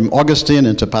comes from Augustine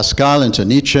into Pascal, into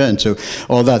Nietzsche, into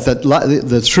all that.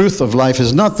 The truth of life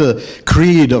is not the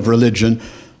creed of religion,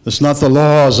 it's not the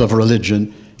laws of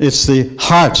religion, it's the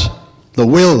heart, the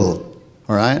will.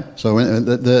 All right? So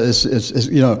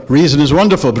reason is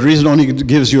wonderful, but reason only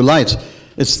gives you light.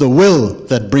 It's the will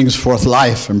that brings forth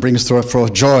life and brings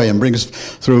forth joy and brings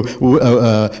through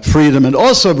freedom and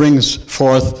also brings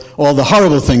forth all the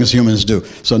horrible things humans do.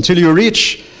 So until you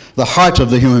reach the heart of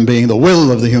the human being, the will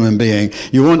of the human being,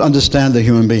 you won't understand the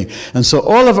human being. And so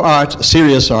all of art,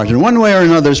 serious art, in one way or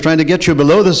another, is trying to get you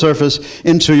below the surface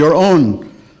into your own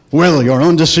will, your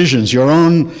own decisions, your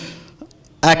own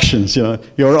actions, your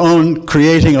own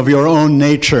creating of your own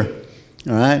nature,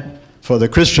 all right? For the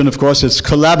Christian, of course, it's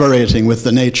collaborating with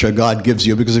the nature God gives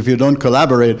you, because if you don't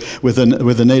collaborate with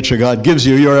the nature God gives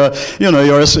you, you're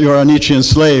a Nietzschean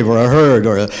slave or a herd,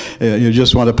 or you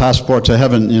just want a passport to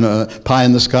heaven, pie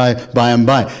in the sky by and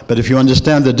by. But if you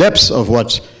understand the depths of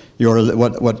what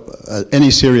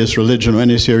any serious religion or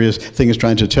any serious thing is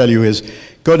trying to tell you, is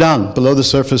go down below the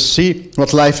surface, see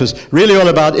what life is really all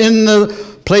about in the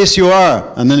place you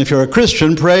are. And then if you're a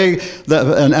Christian, pray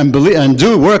and believe and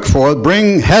do work for it.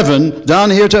 Bring heaven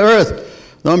down here to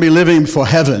earth. Don't be living for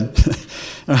heaven.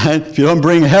 All right? If you don't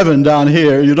bring heaven down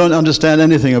here, you don't understand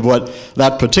anything of what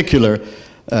that particular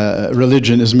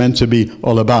religion is meant to be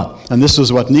all about. And this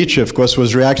is what Nietzsche, of course,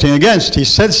 was reacting against. He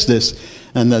says this,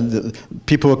 and the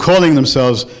people were calling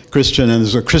themselves Christian, and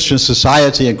there's a Christian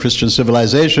society and Christian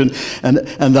civilization, and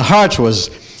the heart was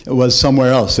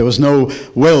somewhere else. There was no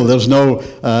will. There was no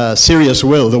serious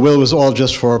will. The will was all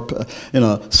just for,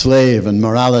 slave and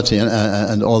morality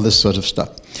and all this sort of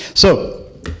stuff. So,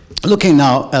 looking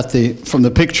now at from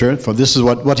the picture, for this is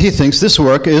what he thinks this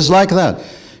work is like that.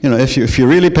 If you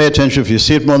really pay attention, if you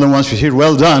see it more than once, if you see it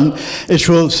well done, it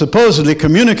will supposedly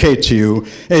communicate to you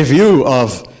a view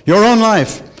of your own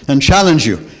life and challenge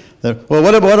you. Well,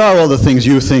 what are all the things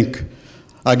you think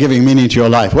are giving meaning to your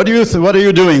life? What are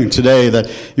you doing today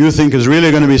that you think is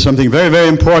really going to be something very, very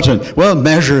important? Well,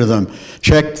 measure them,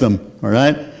 check them, all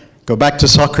right? Go back to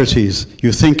Socrates.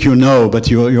 You think you know, but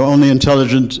you're only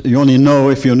intelligent, you only know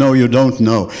if you know you don't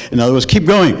know. In other words, keep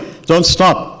going. Don't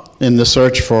stop in the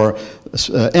search for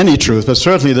any truth, but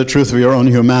certainly the truth of your own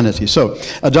humanity. So,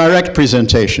 a direct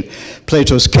presentation.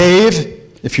 Plato's cave.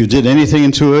 If you did anything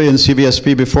in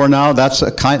CVSP before now,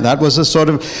 that was a sort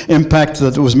of impact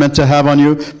that it was meant to have on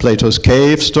you. Plato's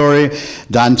cave story,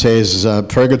 Dante's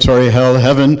purgatory, hell,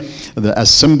 heaven, as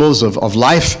symbols of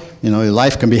life.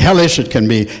 Life can be hellish, it can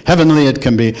be heavenly, it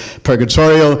can be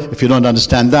purgatorial. If you don't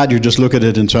understand that, you just look at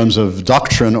it in terms of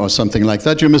doctrine or something like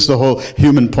that. You miss the whole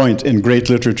human point in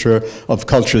great literature of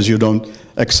cultures. You don't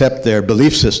accept their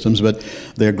belief systems, but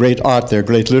their great art, their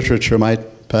great literature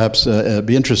might perhaps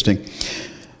be interesting.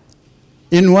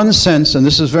 In one sense, and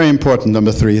this is very important,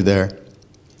 number 3 there,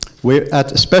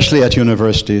 especially at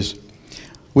universities,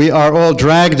 we are all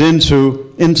dragged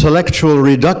into intellectual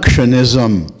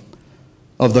reductionism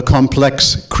of the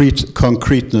complex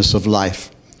concreteness of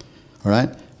life. All right?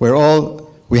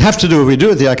 We have to do what we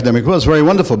do at the academic world. It's very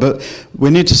wonderful, but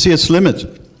we need to see its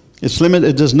limit. Its limit,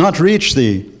 it does not reach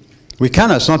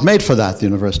it's not made for that, the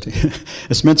university.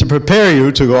 It's meant to prepare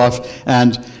you to go off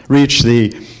and reach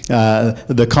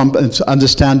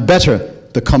understand better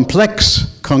the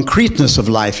complex concreteness of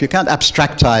life. You can't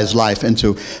abstractize life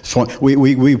into form.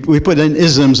 We put in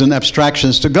isms and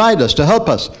abstractions to guide us, to help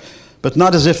us, but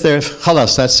not as if they're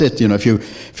khalas, that's it. You know, if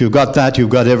you've got that, you've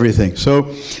got everything.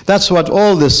 So that's what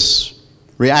all this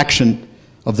reaction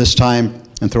of this time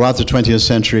and throughout the 20th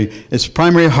century, its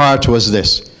primary heart was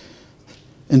this: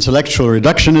 intellectual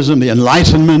reductionism, the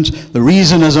Enlightenment, the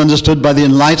reason as understood by the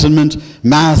Enlightenment,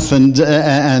 math and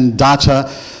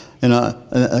data, you know,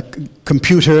 a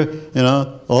computer, you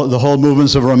know, the whole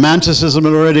movements of Romanticism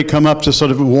had already come up to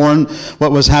sort of warn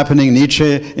what was happening.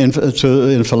 Nietzsche in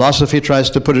philosophy tries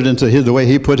to put it into the way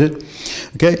he put it.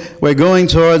 Okay, we're going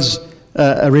towards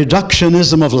a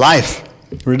reductionism of life.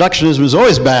 Reductionism is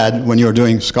always bad when you're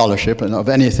doing scholarship and of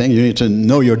anything. You need to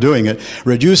know you're doing it.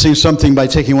 Reducing something by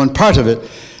taking one part of it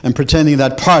and pretending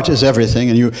that part is everything,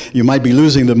 and you might be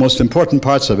losing the most important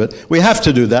parts of it. We have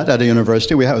to do that at a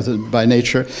university. We have it by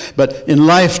nature. But in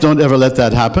life, don't ever let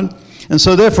that happen. And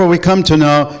so therefore we come to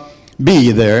now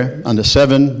B there, under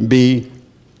 7B.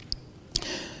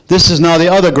 This is now the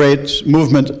other great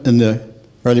movement in the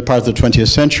early part of the 20th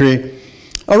century,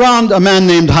 around a man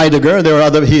named Heidegger. There were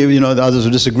others who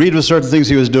disagreed with certain things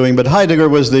he was doing, but Heidegger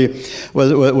was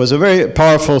a very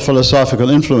powerful philosophical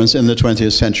influence in the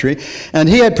 20th century, and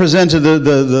he had presented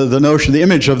the notion, the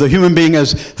image of the human being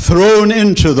as thrown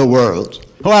into the world.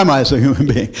 Who am I as a human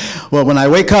being? Well, when I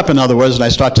wake up, in other words, and I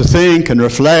start to think and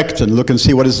reflect and look and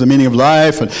see what is the meaning of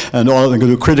life and all, and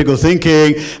do critical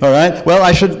thinking, all right? Well,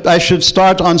 I should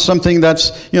start on something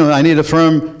that's, you know, I need a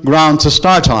firm ground to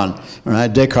start on. All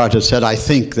right, Descartes had said, I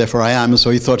think, therefore I am, and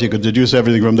so he thought he could deduce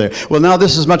everything from there. Well, now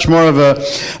this is much more of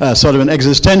a sort of an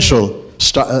existential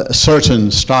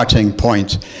certain starting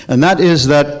point, and that is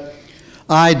that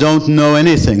I don't know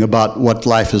anything about what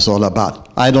life is all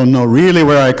about. I don't know really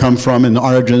where I come from in the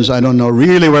origins. I don't know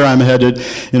really where I'm headed.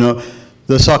 You know,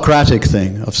 the Socratic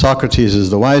thing of Socrates is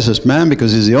the wisest man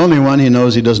because he's the only one he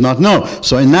knows he does not know.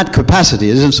 So in that capacity,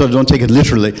 it isn't, so don't take it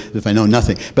literally if I know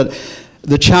nothing, but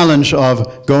the challenge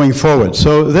of going forward.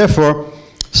 So therefore,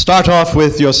 start off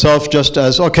with yourself just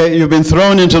as, okay, you've been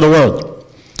thrown into the world.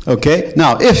 Okay,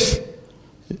 now if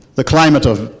the climate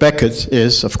of Beckett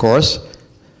is, of course,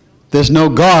 there's no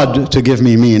God to give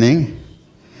me meaning,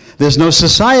 there's no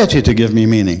society to give me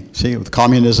meaning. See, with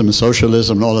communism and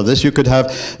socialism and all of this, you could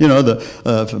have, you know,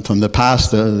 from the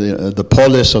past, the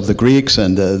polis of the Greeks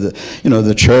and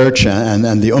the church and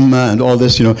the ummah and all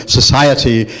this. You know,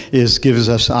 society gives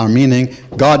us our meaning.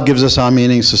 God gives us our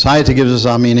meaning. Society gives us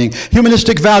our meaning.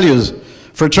 Humanistic values,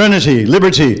 fraternity,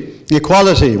 liberty,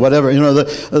 equality, whatever. You know,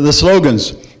 the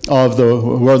slogans of the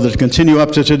world that continue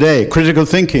up to today. Critical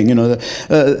thinking. You know,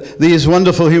 these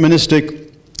wonderful humanistic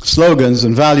slogans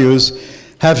and values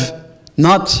have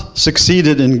not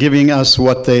succeeded in giving us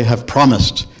what they have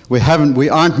promised. We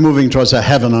aren't moving towards a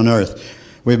heaven on earth.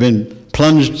 We've been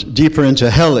plunged deeper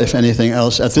into hell, if anything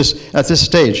else, at this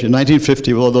stage, in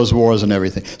 1950, with all those wars and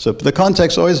everything. So the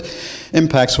context always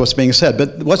impacts what's being said.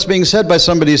 But what's being said by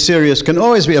somebody serious can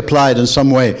always be applied in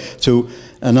some way to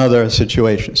another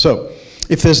situation. So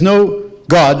if there's no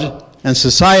God and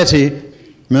society,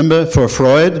 remember, for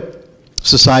Freud,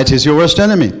 society is your worst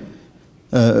enemy.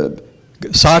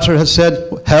 Sartre has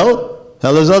said, hell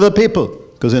is other people.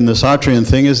 Because in the Sartrean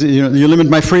thing is, you limit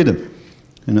my freedom.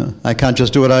 You know, I can't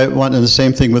just do what I want, and the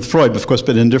same thing with Freud, of course,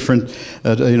 but in different,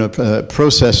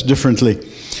 processed differently.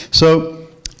 So,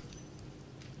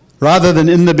 rather than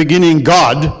in the beginning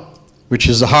God, which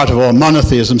is the heart of all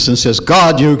monotheism, since says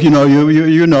God, you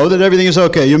know that everything is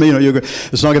okay.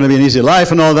 It's not going to be an easy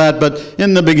life and all that, but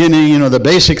in the beginning, the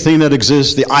basic thing that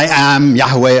exists, the I am,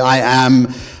 Yahweh, I am,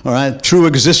 all right, true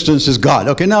existence is God.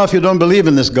 Okay, now if you don't believe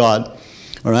in this God,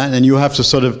 all right, and you have to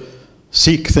sort of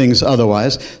seek things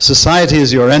otherwise, society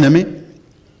is your enemy,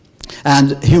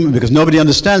 and because nobody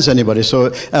understands anybody.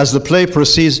 So as the play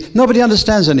proceeds, nobody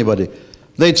understands anybody.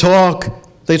 They talk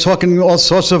in all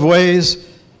sorts of ways,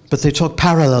 but they talk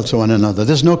parallel to one another.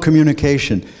 There's no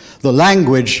communication. The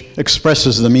language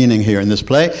expresses the meaning here in this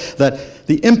play, that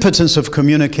the impotence of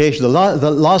communication, the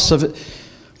loss of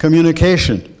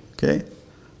communication, okay?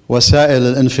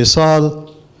 وسائل الانفصال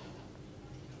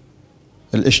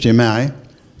الاجتماعي,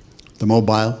 the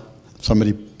mobile.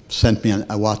 Somebody sent me a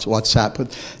WhatsApp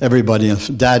with everybody,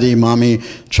 daddy, mommy,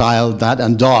 child, that,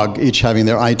 and dog, each having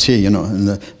their IT, and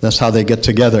that's how they get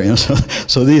together.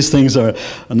 So these things are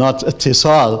not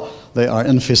ittisal, they are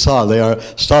infisal, they are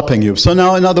stopping you. So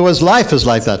now, in other words, life is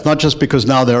like that, not just because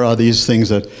now there are these things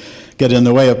that get in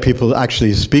the way of people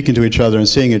actually speaking to each other and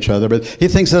seeing each other. But he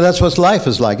thinks that that's what life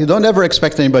is like. You don't ever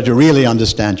expect anybody to really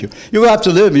understand you. You have to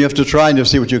live, and you have to try, and you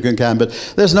see what you can. But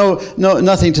there's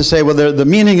nothing to say, well, the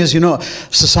meaning is,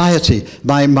 society,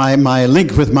 my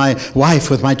link with my wife,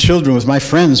 with my children, with my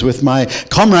friends, with my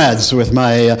comrades, with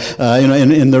my,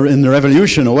 in the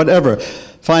revolution or whatever.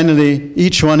 Finally,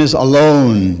 each one is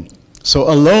alone.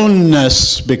 So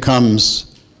aloneness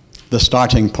becomes the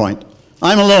starting point.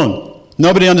 I'm alone.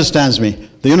 Nobody understands me.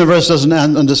 The universe doesn't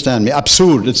understand me.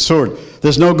 Absurd. It's absurd.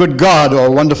 There's no good God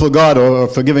or wonderful God or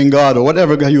forgiving God or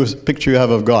whatever picture you have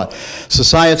of God.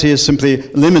 Society is simply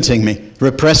limiting me,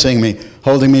 repressing me,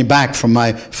 holding me back from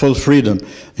my full freedom.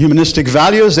 Humanistic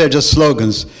values, they're just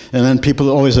slogans. And then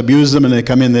people always abuse them, and they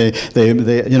come in, the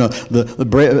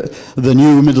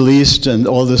new Middle East and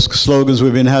all the slogans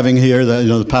we've been having here,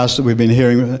 the past that we've been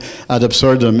hearing ad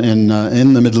absurdum in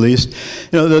the Middle East.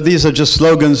 These are just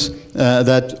slogans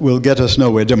that will get us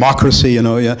nowhere. Democracy,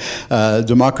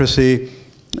 democracy.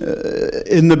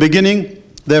 In the beginning,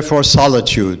 therefore,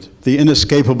 solitude, the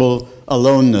inescapable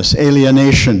aloneness,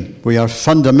 alienation. We are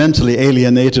fundamentally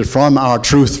alienated from our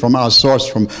truth, from our source,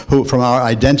 from our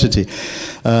identity.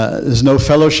 There's no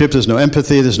fellowship, there's no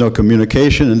empathy, there's no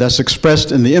communication, and that's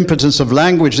expressed in the impotence of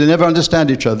language. They never understand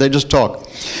each other, they just talk.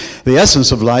 The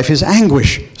essence of life is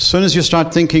anguish. As soon as you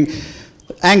start thinking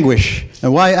anguish,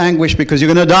 and why anguish? Because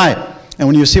you're going to die. And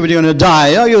when you see what you're going to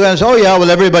die, you guys, oh yeah, well,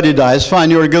 everybody dies.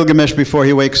 Fine, you're a Gilgamesh before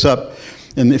he wakes up.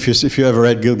 And if you ever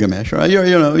read Gilgamesh, right?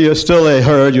 You're still a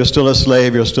herd, you're still a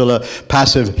slave, you're still a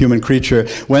passive human creature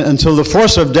until the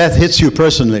force of death hits you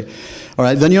personally. All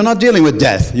right, then you're not dealing with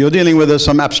death. You're dealing with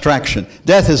some abstraction.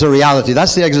 Death is a reality.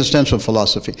 That's the existential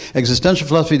philosophy. Existential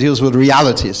philosophy deals with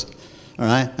realities. All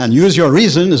right, and use your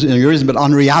reason, but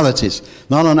on realities,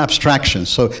 not on abstractions.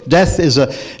 So death is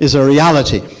a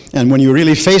reality, and when you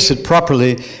really face it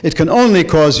properly, it can only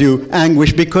cause you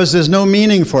anguish because there's no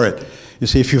meaning for it. You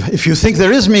see, if you think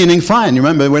there is meaning, fine.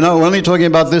 Remember, we're only talking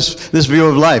about this view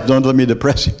of life. Don't let me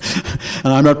depress you.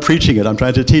 And I'm not preaching it. I'm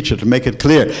trying to teach it, to make it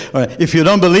clear. All right, if you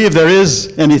don't believe there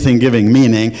is anything giving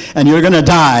meaning, and you're going to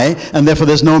die, and therefore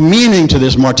there's no meaning to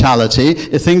this mortality,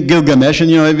 you think Gilgamesh, and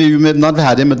you may not have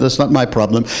had him, but that's not my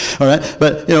problem. All right,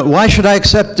 but why should I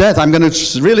accept death? I'm going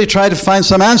to really try to find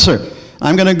some answer.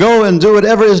 I'm going to go and do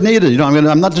whatever is needed.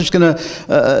 I'm not just going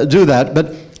to do that,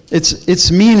 but it's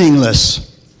meaningless.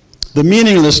 The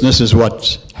meaninglessness is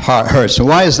what hurts. So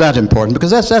why is that important? Because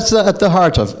that's at the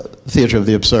heart of theater of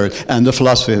the absurd and the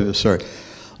philosophy of the absurd.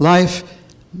 Life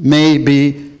may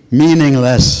be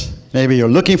meaningless. Maybe you're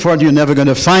looking for it, you're never going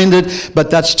to find it, but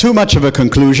that's too much of a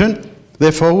conclusion.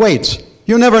 Therefore, wait.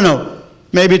 You never know.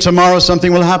 Maybe tomorrow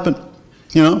something will happen.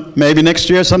 Maybe next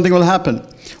year something will happen.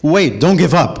 Wait, don't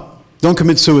give up. Don't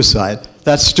commit suicide.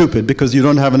 That's stupid because you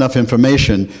don't have enough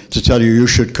information to tell you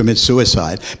should commit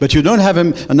suicide. But you don't have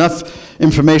enough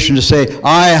information to say,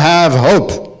 I have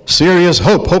hope, serious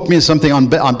hope. Hope means something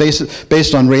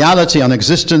based on reality, on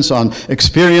existence, on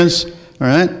experience. All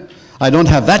right? I don't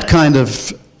have that kind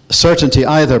of certainty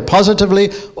either positively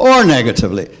or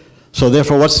negatively. So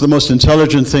therefore, what's the most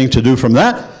intelligent thing to do from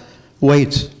that?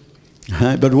 Wait.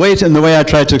 But wait in the way I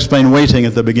tried to explain waiting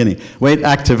at the beginning. Wait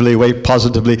actively, wait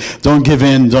positively. Don't give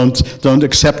in. Don't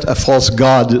accept a false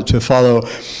god to follow.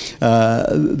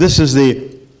 This is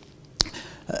the...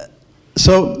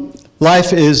 so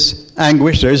life is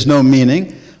anguish. There is no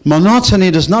meaning. Monotony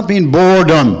does not mean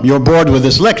boredom. You're bored with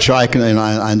this lecture. I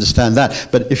understand that.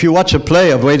 But if you watch a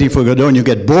play of Waiting for Godot and you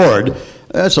get bored,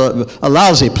 that's a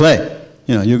lousy play.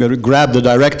 You've got to grab the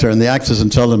director and the actors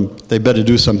and tell them they better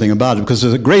do something about it, because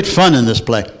there's a great fun in this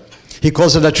play. He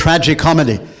calls it a tragic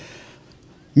comedy.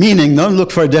 Meaning, don't look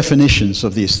for definitions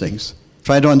of these things.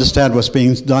 Try to understand what's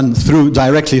being done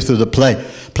directly through the play.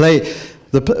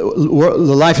 The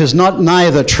life is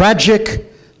neither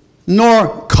tragic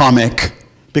nor comic,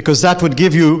 because that would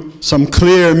give you some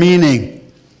clear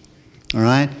meaning. All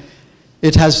right?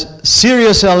 It has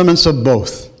serious elements of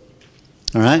both.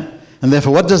 All right? And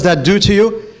therefore, what does that do to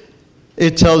you?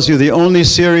 It tells you the only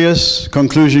serious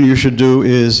conclusion you should do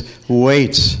is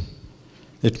wait.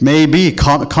 It may be,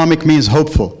 comic means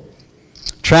hopeful.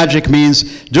 Tragic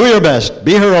means do your best,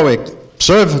 be heroic,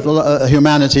 serve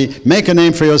humanity, make a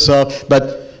name for yourself,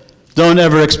 but don't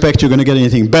ever expect you're going to get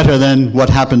anything better than what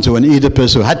happened to an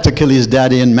Oedipus who had to kill his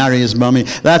daddy and marry his mummy.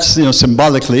 That's,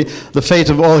 symbolically the fate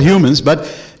of all humans. But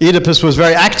Oedipus was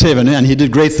very active, and he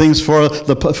did great things for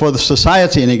the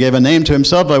society, and he gave a name to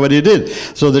himself by what he did.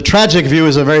 So the tragic view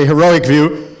is a very heroic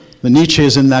view. The Nietzsche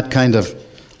is in that kind of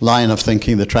line of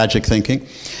thinking, the tragic thinking.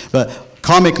 But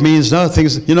comic means, no,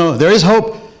 things, there is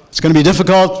hope. It's going to be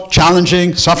difficult,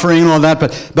 challenging, suffering, and all that,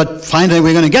 but finally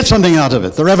we're going to get something out of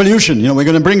it. The revolution, you know, we're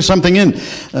going to bring something in,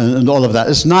 and all of that.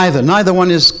 It's neither. Neither one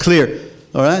is clear.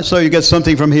 All right? So you get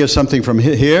something from here, something from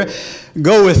here.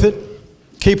 Go with it.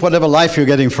 Keep whatever life you're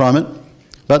getting from it.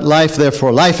 But life,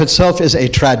 therefore, life itself is a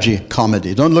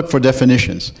tragicomedy. Don't look for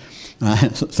definitions.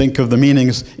 Think of the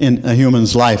meanings in a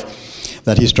human's life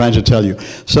that he's trying to tell you.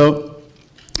 So,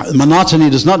 monotony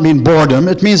does not mean boredom.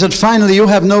 It means that finally you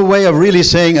have no way of really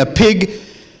saying a pig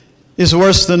is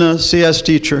worse than a CS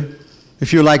teacher.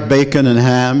 If you like bacon and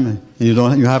ham, and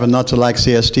you happen not to like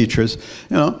CS teachers,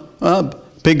 you know,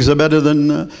 pigs are better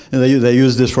than, they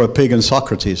used this for a pig and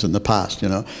Socrates in the past, you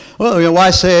know. Well, you know, why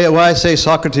say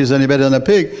Socrates any better than a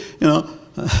pig? You know,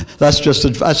 that's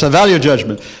a value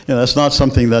judgment. You know, that's not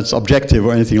something that's objective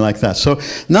or anything like that. So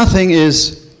nothing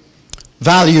is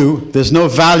value. There's no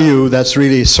value that's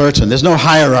really certain. There's no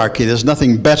hierarchy. There's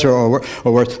nothing better or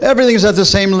worse. Everything's at the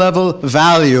same level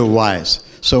value-wise.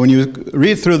 So when you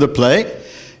read through the play,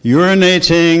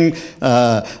 urinating,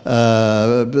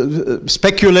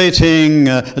 speculating,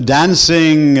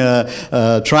 dancing,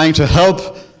 trying to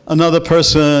help another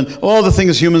person, all the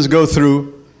things humans go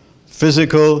through,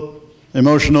 physical,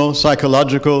 emotional,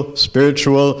 psychological,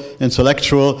 spiritual,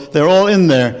 intellectual, they're all in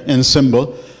there in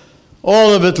symbol.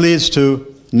 All of it leads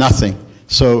to nothing.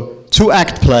 So,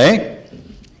 2-act play,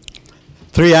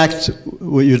 3 acts,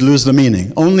 you'd lose the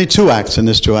meaning. Only 2 acts in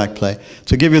this 2-act play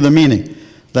to give you the meaning.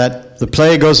 That the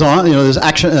play goes on, you know, there's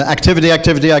action, activity,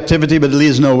 activity, activity, but it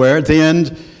leads nowhere. At the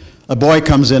end, a boy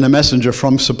comes in, a messenger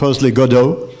from supposedly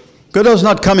Godot. Godot's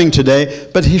not coming today,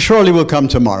 but he surely will come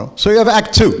tomorrow. So you have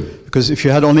Act 2, because if you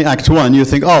had only Act 1, you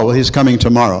think, oh, well, he's coming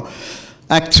tomorrow.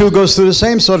 Act 2 goes through the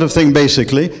same sort of thing,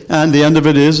 basically, and the end of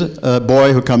it is a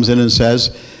boy who comes in and says,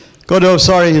 Godot,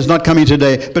 sorry, he's not coming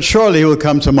today, but surely he will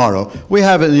come tomorrow. We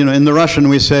have it, you know, in the Russian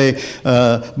we say,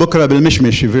 Bukra bil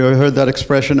mishmish. Have you ever heard that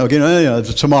expression? Okay, no, you know,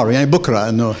 tomorrow, yeah,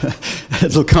 Bukra, no,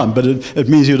 it'll come, but it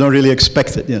means you don't really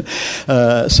expect it. You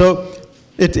know. So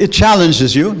it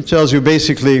challenges you. It tells you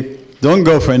basically, don't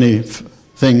go for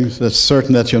anything that's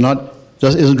certain that you're not,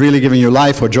 just isn't really giving you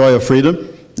life or joy or freedom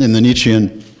in the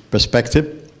Nietzschean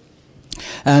perspective.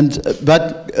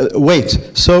 But wait,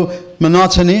 so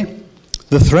monotony,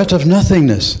 the threat of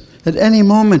nothingness. At any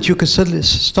moment you could suddenly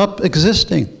stop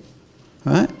existing,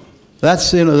 right?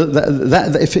 That's, you know,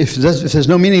 if there's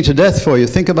no meaning to death for you,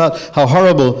 think about how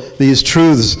horrible these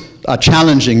truths are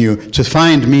challenging you to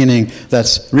find meaning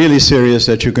that's really serious,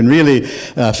 that you can really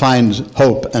find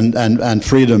hope and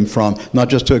freedom from, not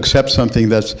just to accept something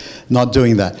that's not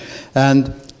doing that.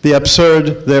 And the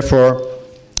absurd, therefore,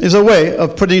 is a way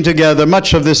of putting together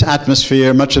much of this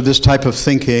atmosphere, much of this type of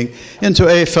thinking, into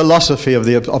a philosophy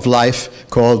of life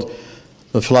called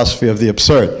the philosophy of the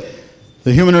absurd.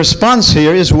 The human response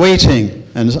here is waiting,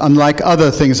 and unlike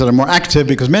other things that are more active,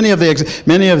 because many of the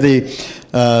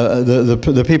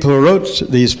people who wrote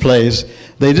these plays,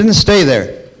 they didn't stay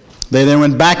there. They then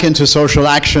went back into social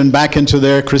action, back into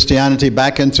their Christianity,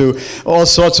 back into all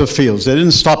sorts of fields. They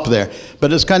didn't stop there.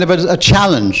 But it's kind of a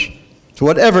challenge. So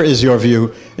whatever is your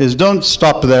view, is don't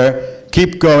stop there,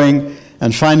 keep going,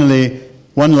 and finally,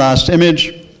 one last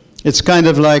image. It's kind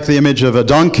of like the image of a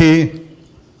donkey.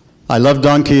 I love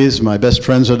donkeys, my best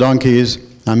friends are donkeys,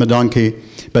 I'm a donkey.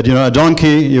 But you know, a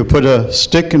donkey, you put a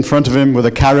stick in front of him with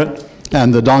a carrot,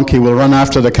 and the donkey will run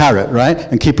after the carrot, right?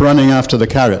 And keep running after the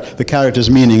carrot. The carrot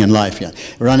is meaning in life, yeah.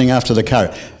 Running after the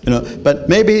carrot, you know. But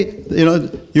maybe, you know,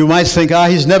 you might think,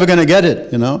 he's never going to get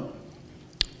it, you know.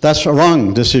 That's a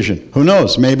wrong decision. Who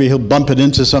knows? Maybe he'll bump it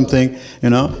into something, you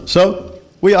know. So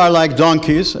we are like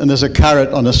donkeys, and there's a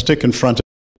carrot on a stick in front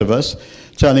of us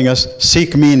telling us,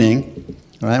 seek meaning,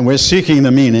 right? And we're seeking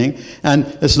the meaning. And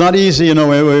it's not easy, you know,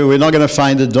 we're not going to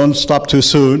find it. Don't stop too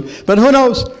soon. But who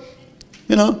knows?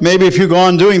 You know, maybe if you go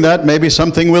on doing that, maybe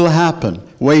something will happen,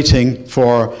 waiting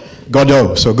for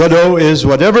Godot. So Godot is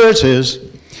whatever it is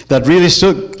that really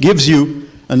still gives you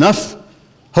enough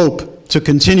hope to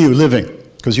continue living.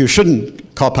 Because you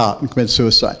shouldn't cop out and commit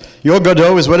suicide. Your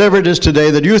Godot is whatever it is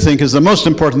today that you think is the most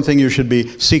important thing you should be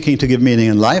seeking to give meaning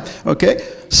in life. Okay?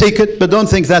 Seek it, but don't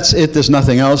think that's it, there's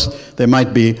nothing else. There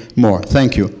might be more.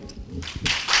 Thank you.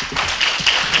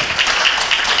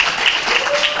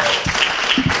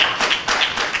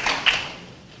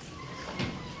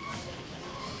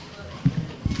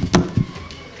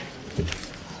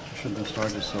 I shouldn't have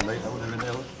started so late. I would have been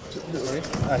ill.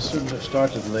 I shouldn't have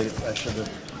started late. I should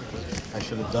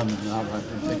have done it now. I've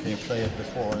been thinking of play it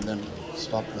before and then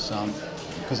stop the sound.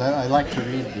 Because I like to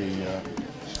read the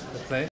play.